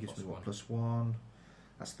 13 gives Plus me what? one. +1.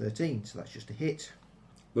 That's 13, so that's just a hit.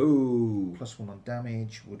 Boo! +1 on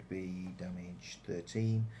damage would be damage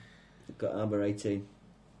 13. I've got armour 18.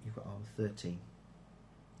 You've got armor 13.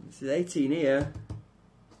 This is 18 here.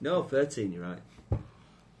 No, 13, you're right.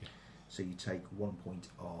 So you take 1 point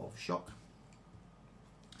of shock.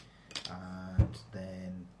 And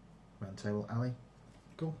then round table, Ali.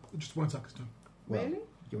 Cool. Just 1 attack this time. Well, Really?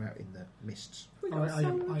 you're out in the mists. We got Alright,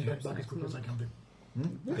 solar I head eclipse back as next quickly as I month. can do.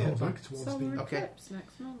 Hmm? I head back towards Solar the... Okay. eclipse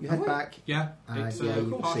next month. You head back, Yeah, and it's yeah, you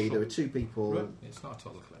can partial. see there are 2 people, Right, it's not a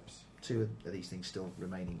total eclipse. 2 of these things still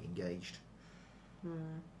remaining engaged. Hmm.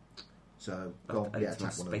 So, I'll go on, add yeah, it to my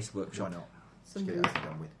attack one of space them. workshop. Why not? Let's get it Somebody, over and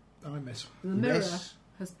done with. I miss. the You mirror miss.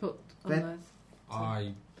 has put on Ben? there.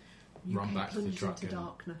 I You run can back to the plunge truck into and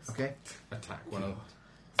darkness. Okay. attack one of them.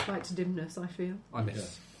 Slight to dimness, I feel. I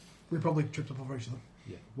miss. We probably tripped up over each other.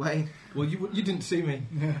 Wayne. Well, you didn't see me.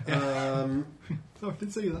 Oh, I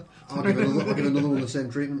didn't see that. I'll give another one the same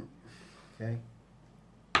treatment. Okay.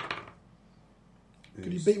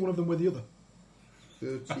 Could you beat one of them with the other?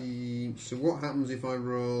 30. So what happens if I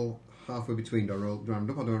roll halfway between? Do I round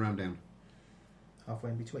up or do I round down? Halfway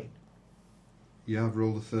in between. Yeah, I've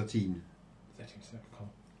rolled a 13.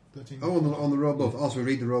 13. Oh, on the roll above. Also, we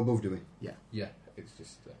read the roll above, do we? Yeah, it's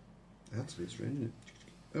just. That's a bit strange, isn't it?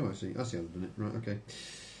 Oh, I see how I've done it. Right, okay.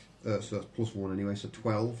 So that's +1 anyway, so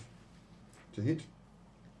 12 to hit.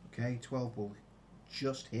 Okay, 12 will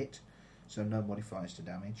just hit, so no modifiers to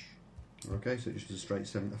damage. Okay, so just a straight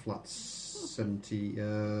 7, a flat 70.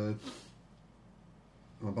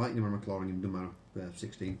 I'm biting him and I'm clawing him, doesn't matter.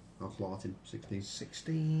 16. I'll claw at him. 16.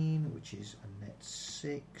 16, which is a net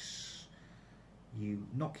 6. You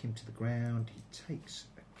knock him to the ground. He takes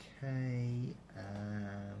a K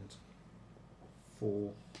and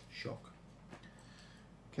 4 shock.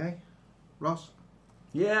 Okay, Ross.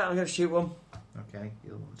 Yeah, I'm going to shoot one. Okay, the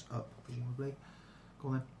other one's up, presumably. Go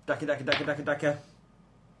on Daka.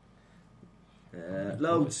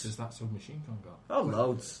 Loads. Has that submachine gun got? Oh,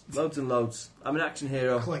 loads. Loads and loads. I'm an action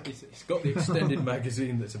hero. It's got the extended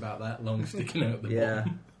magazine that's about that long sticking out the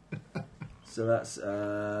bottom. So that's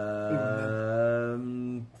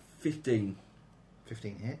 15.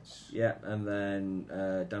 15 hits. Yeah, and then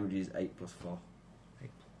damage is 8 plus 4.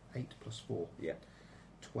 8 plus 4. Yeah.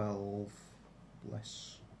 12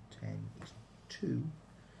 less 10 is 2.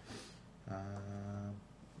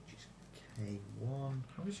 Which is K1.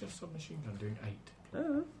 How is your submachine gun doing 8?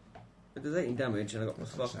 Oh, it does 18 damage and I got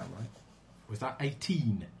plus 4. Sound right. Was that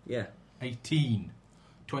 18? Yeah. 18.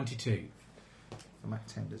 22. The Mac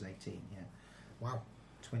 10 does 18, yeah. Wow.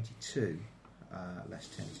 22 less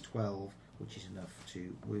 10 is 12, which is enough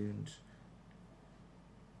to wound.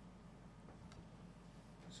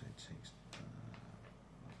 So it takes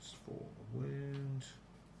that's 4 wound.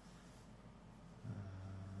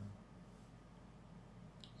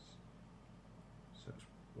 So it's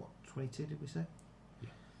what, 22 did we say?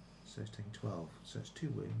 Yeah. So it's taking 12. So it's 2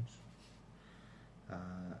 wounds. A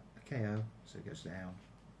KO, so it goes down,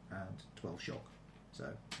 and 12 shock. So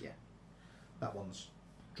yeah, that one's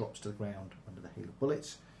drops to the ground under the hail of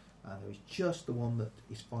bullets, and there is just the one that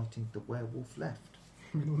is fighting the werewolf left.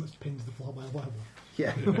 The one that's pinned to the floor by a werewolf.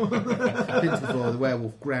 Yeah, pinned to the floor, the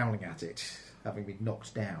werewolf growling at it, having been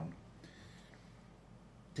knocked down.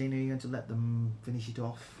 Dina, are you going to let them finish it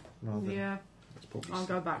off? Rather than, Yeah, it's probably I'll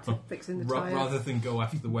go back to fixing the tyre. Rather than go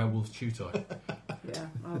after the werewolf's chew toy. Yeah,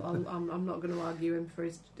 I'm not going to argue him for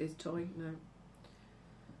his toy, no.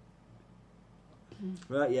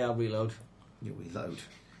 Right, yeah, I'll reload. You reload.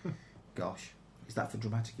 Gosh, is that for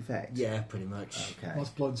dramatic effect? Yeah, pretty much. Okay.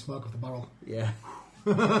 Whilst blowing smoke off the barrel. Yeah.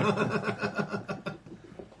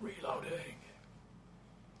 Reloading.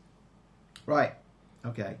 Right.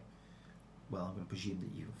 Okay. Well, I'm going to presume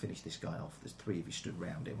that you can finish this guy off. There's 3 of you stood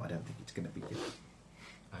round him. I don't think it's going to be good.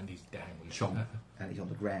 And he's down. Chomp. And he's on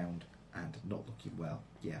the ground and not looking well.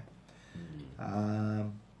 Yeah.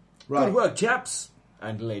 Good Right. work, chaps.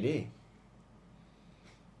 And lady.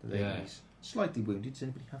 The lady's slightly wounded. Does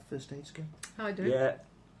anybody have first aid skill? I do. Yeah.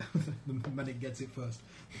 The medic gets it first.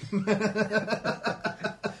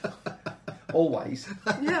 Always.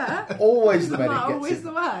 Yeah. Always the Isn't medic that gets always it.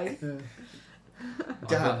 the way?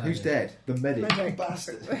 Damn, who's dead? The medic. Medic.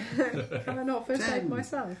 Bastard. Can I not first aid 10.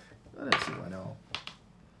 myself? I don't see why not.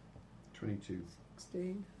 22.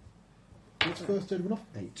 16. What's first aid enough?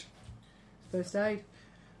 8. First aid.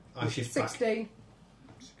 I shift back. 16.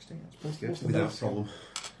 16, that's pretty good. Without problem.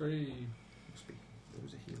 3. Must be, there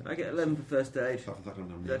was a healing. I get 11 for first aid. Apart from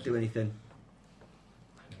that, I'm Does that do anything?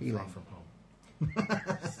 Healing. Far from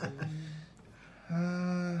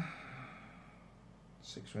home.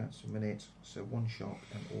 6 rounds a minute, so 1 shock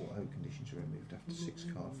and all O conditions are removed after 6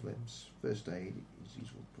 card flips. First aid is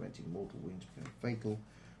useful for preventing mortal wounds becoming fatal,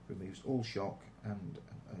 removes all shock and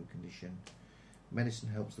an O condition. Medicine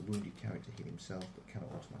helps the wounded character heal himself but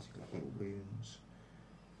cannot automatically heal wounds.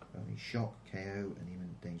 Only shock, KO and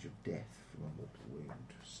imminent danger of death from a mortal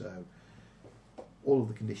wound. So all of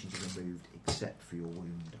the conditions are removed except for your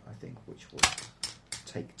wound, I think, which will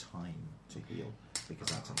take time to heal because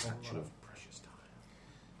that's an actual precious time.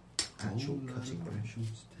 actual cutting wound.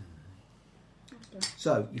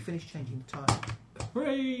 So, you finished changing the tyre.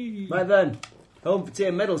 Hooray! Right then. Home for tea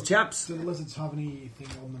and medals, chaps. Do the lizards have anything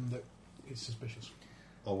on them that is suspicious?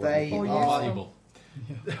 They Or are, Valuable.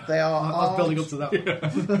 they I are was building up to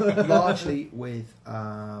that. largely with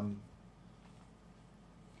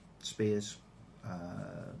spears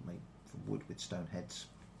made from wood with stone heads.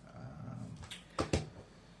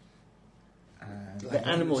 And The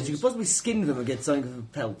animals. You could possibly skin them and get something for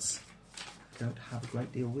pelts. don't have a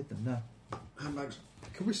great deal with them, no. Handbags.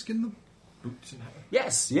 Can we skin them? Boots and hat.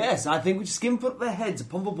 Yes. I think we just skin put their heads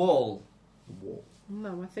upon the wall. The wall.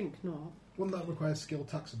 No, I think not. Wouldn't that require skilled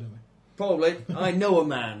taxidermy? Probably. I know a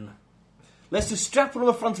man. Let's just strap one on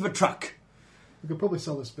the front of a truck. We could probably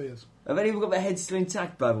sell the spears. Have any of them got their heads still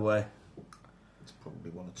intact, by the way? It's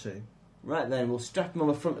probably 1 or 2. Right then, we'll strap them on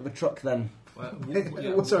the front of a truck then.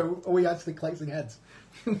 Well, So, are we actually collecting heads?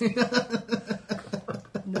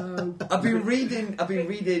 No. I've been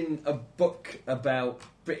reading a book about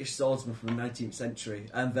British swordsmen from the 19th century,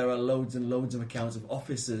 and there are loads and loads of accounts of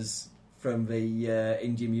officers from the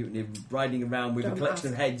Indian Mutiny riding around with Don't a collection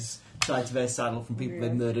ask. of heads tied to their saddle from people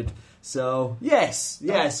they've murdered. So, yes,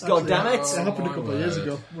 Actually, God damn it. It happened a my couple of years word.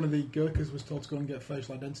 ago. One of the Gurkhas was told to go and get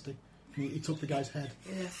facial identity. He took the guy's head.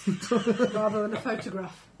 Yes. Rather than a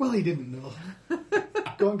photograph. Well, he didn't know.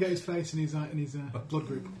 Go and get his face and his blood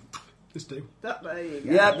group. Just do. There you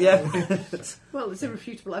go. Yep. Well, it's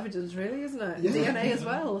irrefutable evidence, really, isn't it? Yeah. DNA as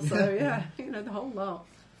well, so yeah, the whole lot.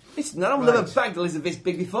 Listen, I don't Right. have a bag that is this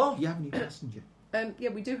big before. You have any passenger? Yeah,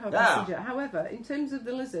 we do have a Ah. passenger. However, in terms of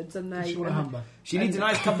the lizards and Does they... she want a handbag? She needs a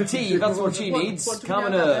nice cup of tea, if that's what she needs. What do we Calm know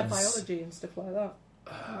and about their herbs. biology and stuff like that?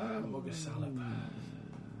 Mug of salad.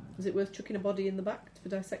 Is it worth chucking a body in the back for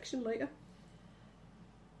dissection later?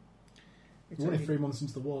 It's only 3 months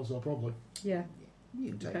since the war, so probably. Yeah. You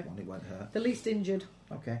can take Okay. one, it won't hurt. The least injured,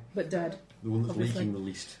 Okay. but dead. The one that's Obviously. leaking the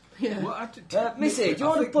least. Yeah. Well, Missy, do you I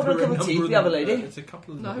want to think put on a there are cup of tea number for the other them- lady? There's a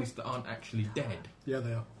couple of them No. at least that aren't actually dead. Yeah,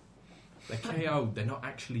 they are. They're KO'd, they're not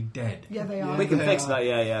actually dead. Yeah, they Yeah. are. We can They fix are. that,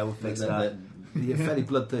 yeah, we'll fix that. They're a fairly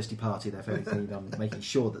bloodthirsty party. They're fairly keen on making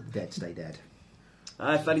sure that the dead stay dead.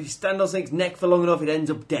 I find if you stand on something's neck for long enough, it ends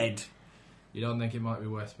up dead. You don't think it might be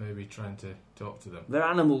worth maybe trying to talk to them? They're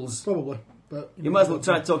animals. Probably. But You might as well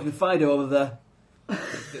try talking to Fido over there.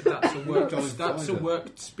 That's a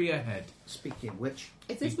worked spearhead. Speaking of which,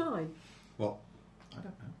 Is this mine? What? I don't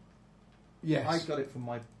know. Yes. I got it from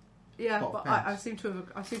my. Yeah, Pot but pants. I seem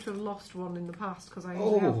to have lost one in the past because I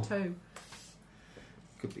Oh. usually have two.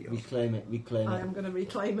 Could be. Reclaim it. I am going to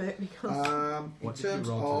reclaim it because In What did you terms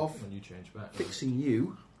roll of when you change back? fixing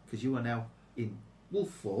you, because you are now in wolf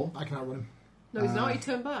form. I can outrun him. no, he's not. He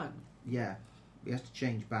turned back. Yeah, he has to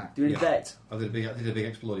change back. Do you need a Yeah. bet? I did a big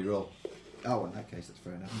explodey roll. Oh, in that case, that's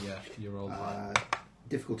fair enough. Yeah, you rolled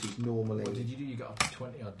Difficulties normally. What did you do? You got up to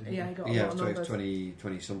 20 odd, didn't Yeah, you? he got a Yeah, lot of it was numbers.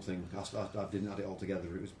 20 something. I didn't add it all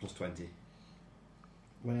together. It was plus 20.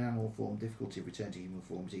 When in animal form, difficulty of return to human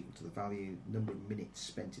form is equal to the value number of minutes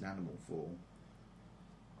spent in animal form.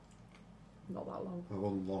 Not that long. It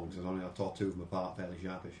wasn't long because I tore two of them apart fairly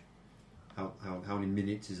sharpish. How many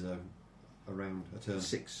minutes is a round, a turn?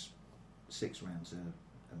 Six rounds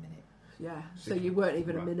a minute. Yeah, so you weren't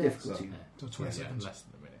even a Right. minute. Difficulty. So 20 Yeah, seconds. less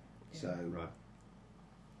than a minute. So Right,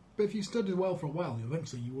 But if you studied well for a while,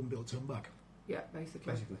 eventually you wouldn't be able to turn back. Yeah,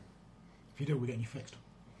 basically. basically. If you do, we're getting you fixed.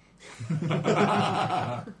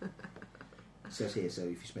 it says here, so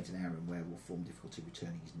if you spent an hour in werewolf form, difficulty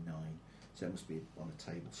returning is 9. So it must be on a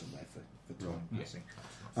table somewhere for time Yeah.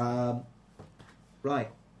 passing.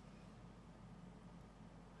 Right.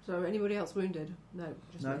 So anybody else wounded? No,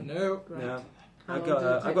 just No. me. No. Great. No. How I long got did it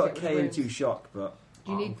I take got to a get K the and 2 wounds? shock, but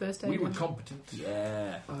Do you need first aid? We were then? competent.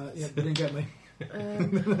 yeah. Yeah, they didn't get me.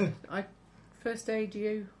 I first aid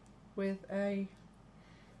you with a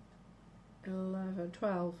 11,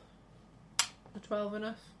 12. A 12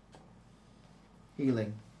 enough?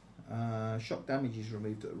 Healing. Shock damage is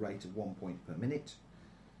removed at a rate of 1 point per minute.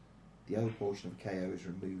 The O portion of KO is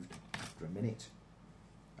removed after a minute.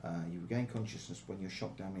 You regain consciousness when your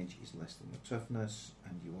shock damage is less than your toughness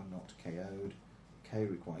and you are not KO'd. KO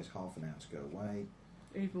requires half an hour to go away.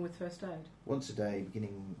 Even with first aid? Once a day,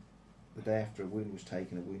 beginning the day after a wound was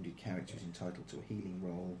taken, a wounded character is entitled to a healing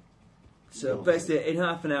roll. So basically, in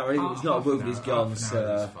half an hour, if it's not wounded, it's gone.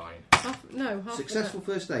 So Half Successful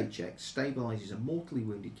first aid check stabilises a mortally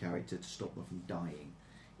wounded character to stop them from dying.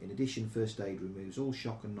 In addition, first aid removes all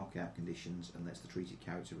shock and knockout conditions and lets the treated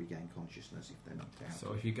character regain consciousness if they're knocked out.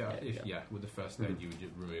 So if you go, with the first aid, you would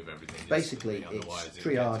just remove everything. just Basically, quickly, it's otherwise it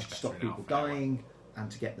triage gets to stop better in people half an hour. dying and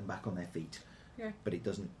to get them back on their feet. Yeah. But it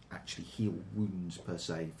doesn't actually heal wounds per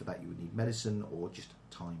se. For that, you would need medicine or just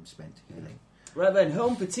time spent healing. right then,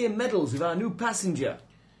 home for tea and medals with our new passenger.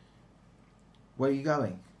 Where are you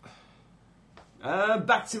going?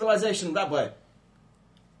 Back to civilization that way.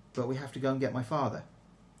 But we have to go and get my father.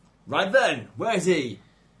 Right then, where is he?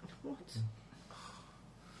 What?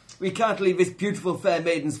 We can't leave this beautiful fair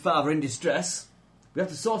maiden's father in distress. We have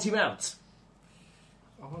to sort him out.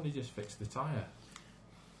 I've only just fixed the tyre.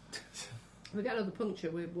 We get another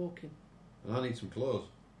puncture, we're walking. And I need some clothes.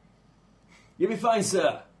 You'll be fine,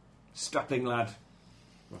 sir. Strapping lad.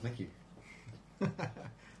 Well, thank you.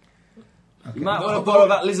 You might want to borrow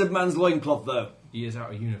that lizard man's loincloth, though. He is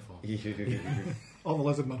out of uniform. Or the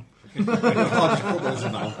lizard man.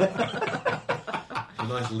 A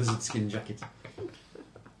nice lizard skin jacket.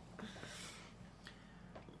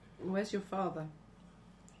 Where's your father?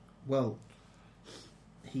 Well,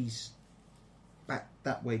 he's back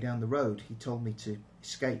that way down the road. He told me to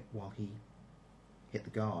escape while he hit the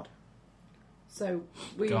guard. So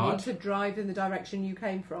we Guard? need to drive in the direction you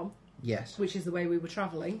came from, Yes. which is the way we were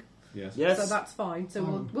travelling. Yes. Yes. So that's fine. So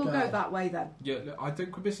Oh, we'll go God. that way then. Yeah, look, I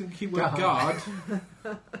think we're missing the keyword guard.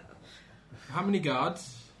 How many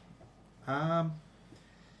guards?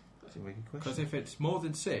 That's a very good Because question. if it's more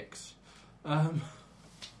than 6, Well,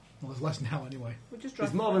 there's less now anyway. We'll just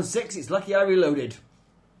It's drive. more than 6, it's lucky I reloaded.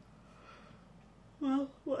 Well,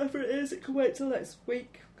 whatever it is, it can wait till next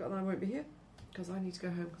week. God, I won't be here because I need to go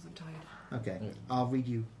home because I'm tired. Okay, Yeah. I'll read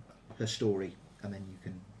you her story, and then you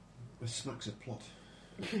can. With smacks of plot.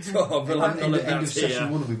 Oh, well, I'm End not of about session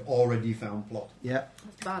here. 1, we've already found plot. Yeah.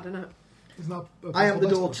 That's bad, isn't it? Isn't that a I am the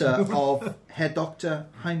possible daughter best of Herr Dr.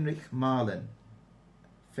 Heinrich Marlen,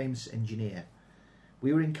 famous engineer.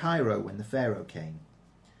 We were in Cairo when the Pharaoh came.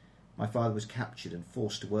 My father was captured and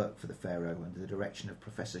forced to work for the Pharaoh under the direction of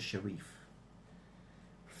Professor Sharif.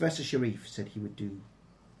 Professor Sharif said he would do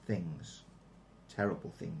things, terrible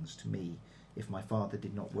things, to me if my father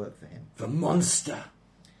did not work for him. The monster.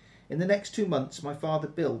 In the next 2 months, my father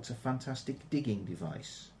built a fantastic digging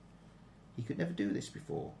device. He could never do this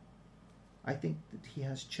before. I think that he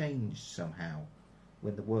has changed somehow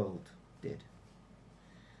when the world did.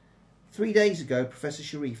 3 days ago, Professor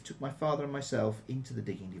Sharif took my father and myself into the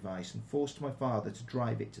digging device and forced my father to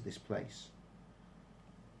drive it to this place.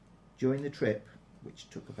 During the trip, which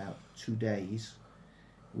took about 2 days,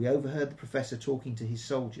 we overheard the professor talking to his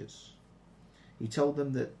soldiers. He told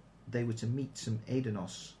them that they were to meet some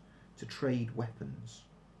Aedonos to trade weapons.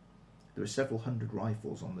 There are several hundred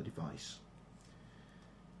rifles on the device.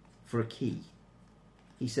 For a key.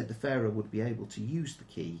 He said the Pharaoh would be able to use the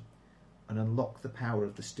key and unlock the power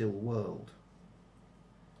of the still world.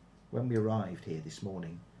 When we arrived here this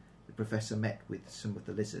morning, the professor met with some of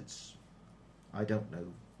the lizards. I don't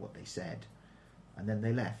know what they said, and then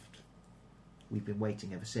they left. We've been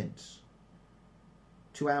waiting ever since.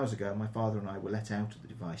 2 hours ago, my father and I were let out of the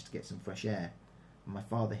device to get some fresh air, and my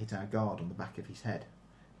father hit our guard on the back of his head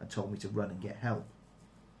and told me to run and get help.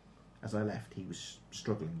 As I left, he was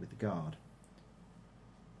struggling with the guard.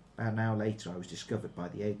 About an hour later, I was discovered by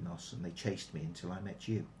the Aedonos, and they chased me until I met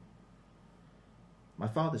you. My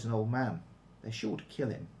father's an old man. They're sure to kill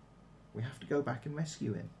him. We have to go back and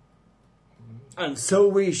rescue him. And so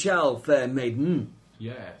we shall, fair maiden.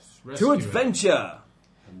 Yes. To rescue it. adventure.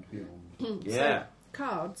 And beyond. Yeah. So,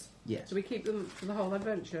 cards. Yes. Do we keep them for the whole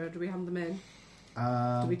adventure? Do we hand them in?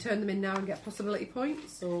 Do we turn them in now and get possibility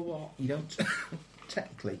points, or what? You don't...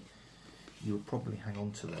 Technically, you would probably hang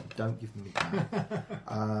on to them. Don't give them back.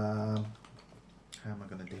 How am I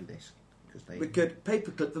going to do this? Because they... We could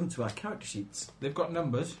paperclip them to our character sheets. They've got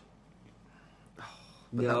numbers.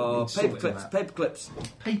 But that No, would be sorting paperclips, that. paperclips,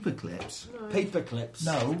 Paper clips? No. paperclips.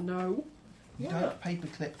 No. No. You don't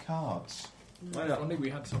paperclip cards. Why If not? only we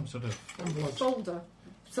had some sort of... Envelopes. Folder.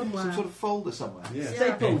 Somewhere. Some sort of folder somewhere. Yeah.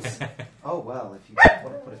 Staples. Oh, well, if you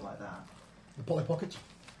want to put it like that. The Polly Pockets.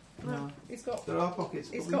 No. He's got. There are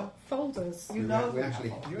pockets. He's but got folders. You We- know we that. actually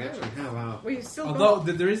have our. Well, you've still Although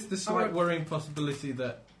got. there is the slight Oh, worrying possibility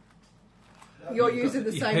that You're using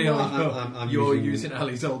the same Yeah, one. I'm you're using- using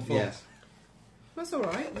Ali's old folder. Yes. That's all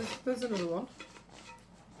right. There's another one.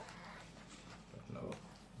 No,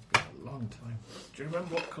 it's been a long time. Do you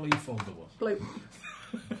remember what colour your folder was? Blue.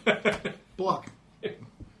 Black.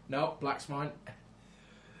 No, black's mine.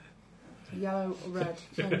 Yellow or red.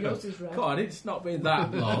 No, yours is red. Come on, it's not been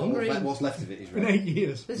that long. Green. What's left of it is Been red. 8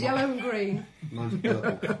 years. There's yellow and green. Mine's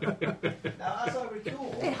purple. Now, as I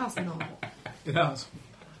recall... It has not. It has.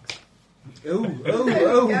 But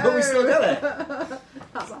we still got it.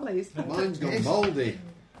 That's Ali's. Mine's gone Yes. mouldy.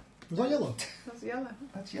 Was that yellow? That's yellow.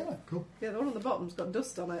 That's yellow. Yeah, the one on the bottom's got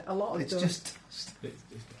dust on it. A lot of It's dust. just dust.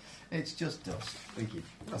 It's just dust. Thank you.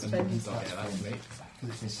 That's Oh, Ben's. yeah, that's me. Because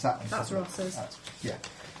it's been sat... That's Ross's. Yeah.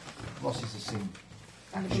 Ross's has seen...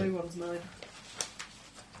 And the blue one's mine.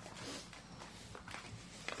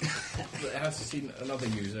 But it has seen another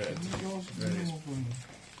user.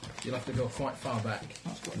 You'll have to go quite far back.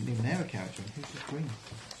 That's got a Numenera character. Who's this green?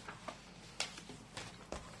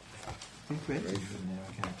 Who created the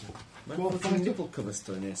Numenera character? Might have some nipple cover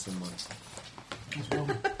still in here somewhere. That's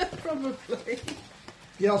one. Probably.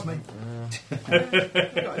 Yeah, that's me.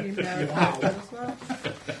 I've got a new pair of characters as well.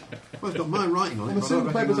 Well, it's got my writing on it. I'm but I don't assuming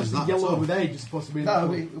the paper's recognise actually that at yellow all. with age as opposed to being...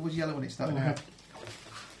 No, it was yellow when it started Okay. out.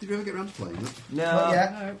 Did you ever get around to playing it? No. Not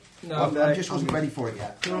yet. No. No, I just wasn't ready for it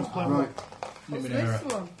yet. Who else playing Right. What's Numenera.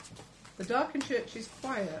 this one? The Darkened Church is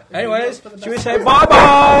quiet. Anyways, For the should we best say part. bye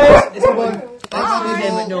bye? It's the one.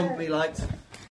 Game that nobody liked.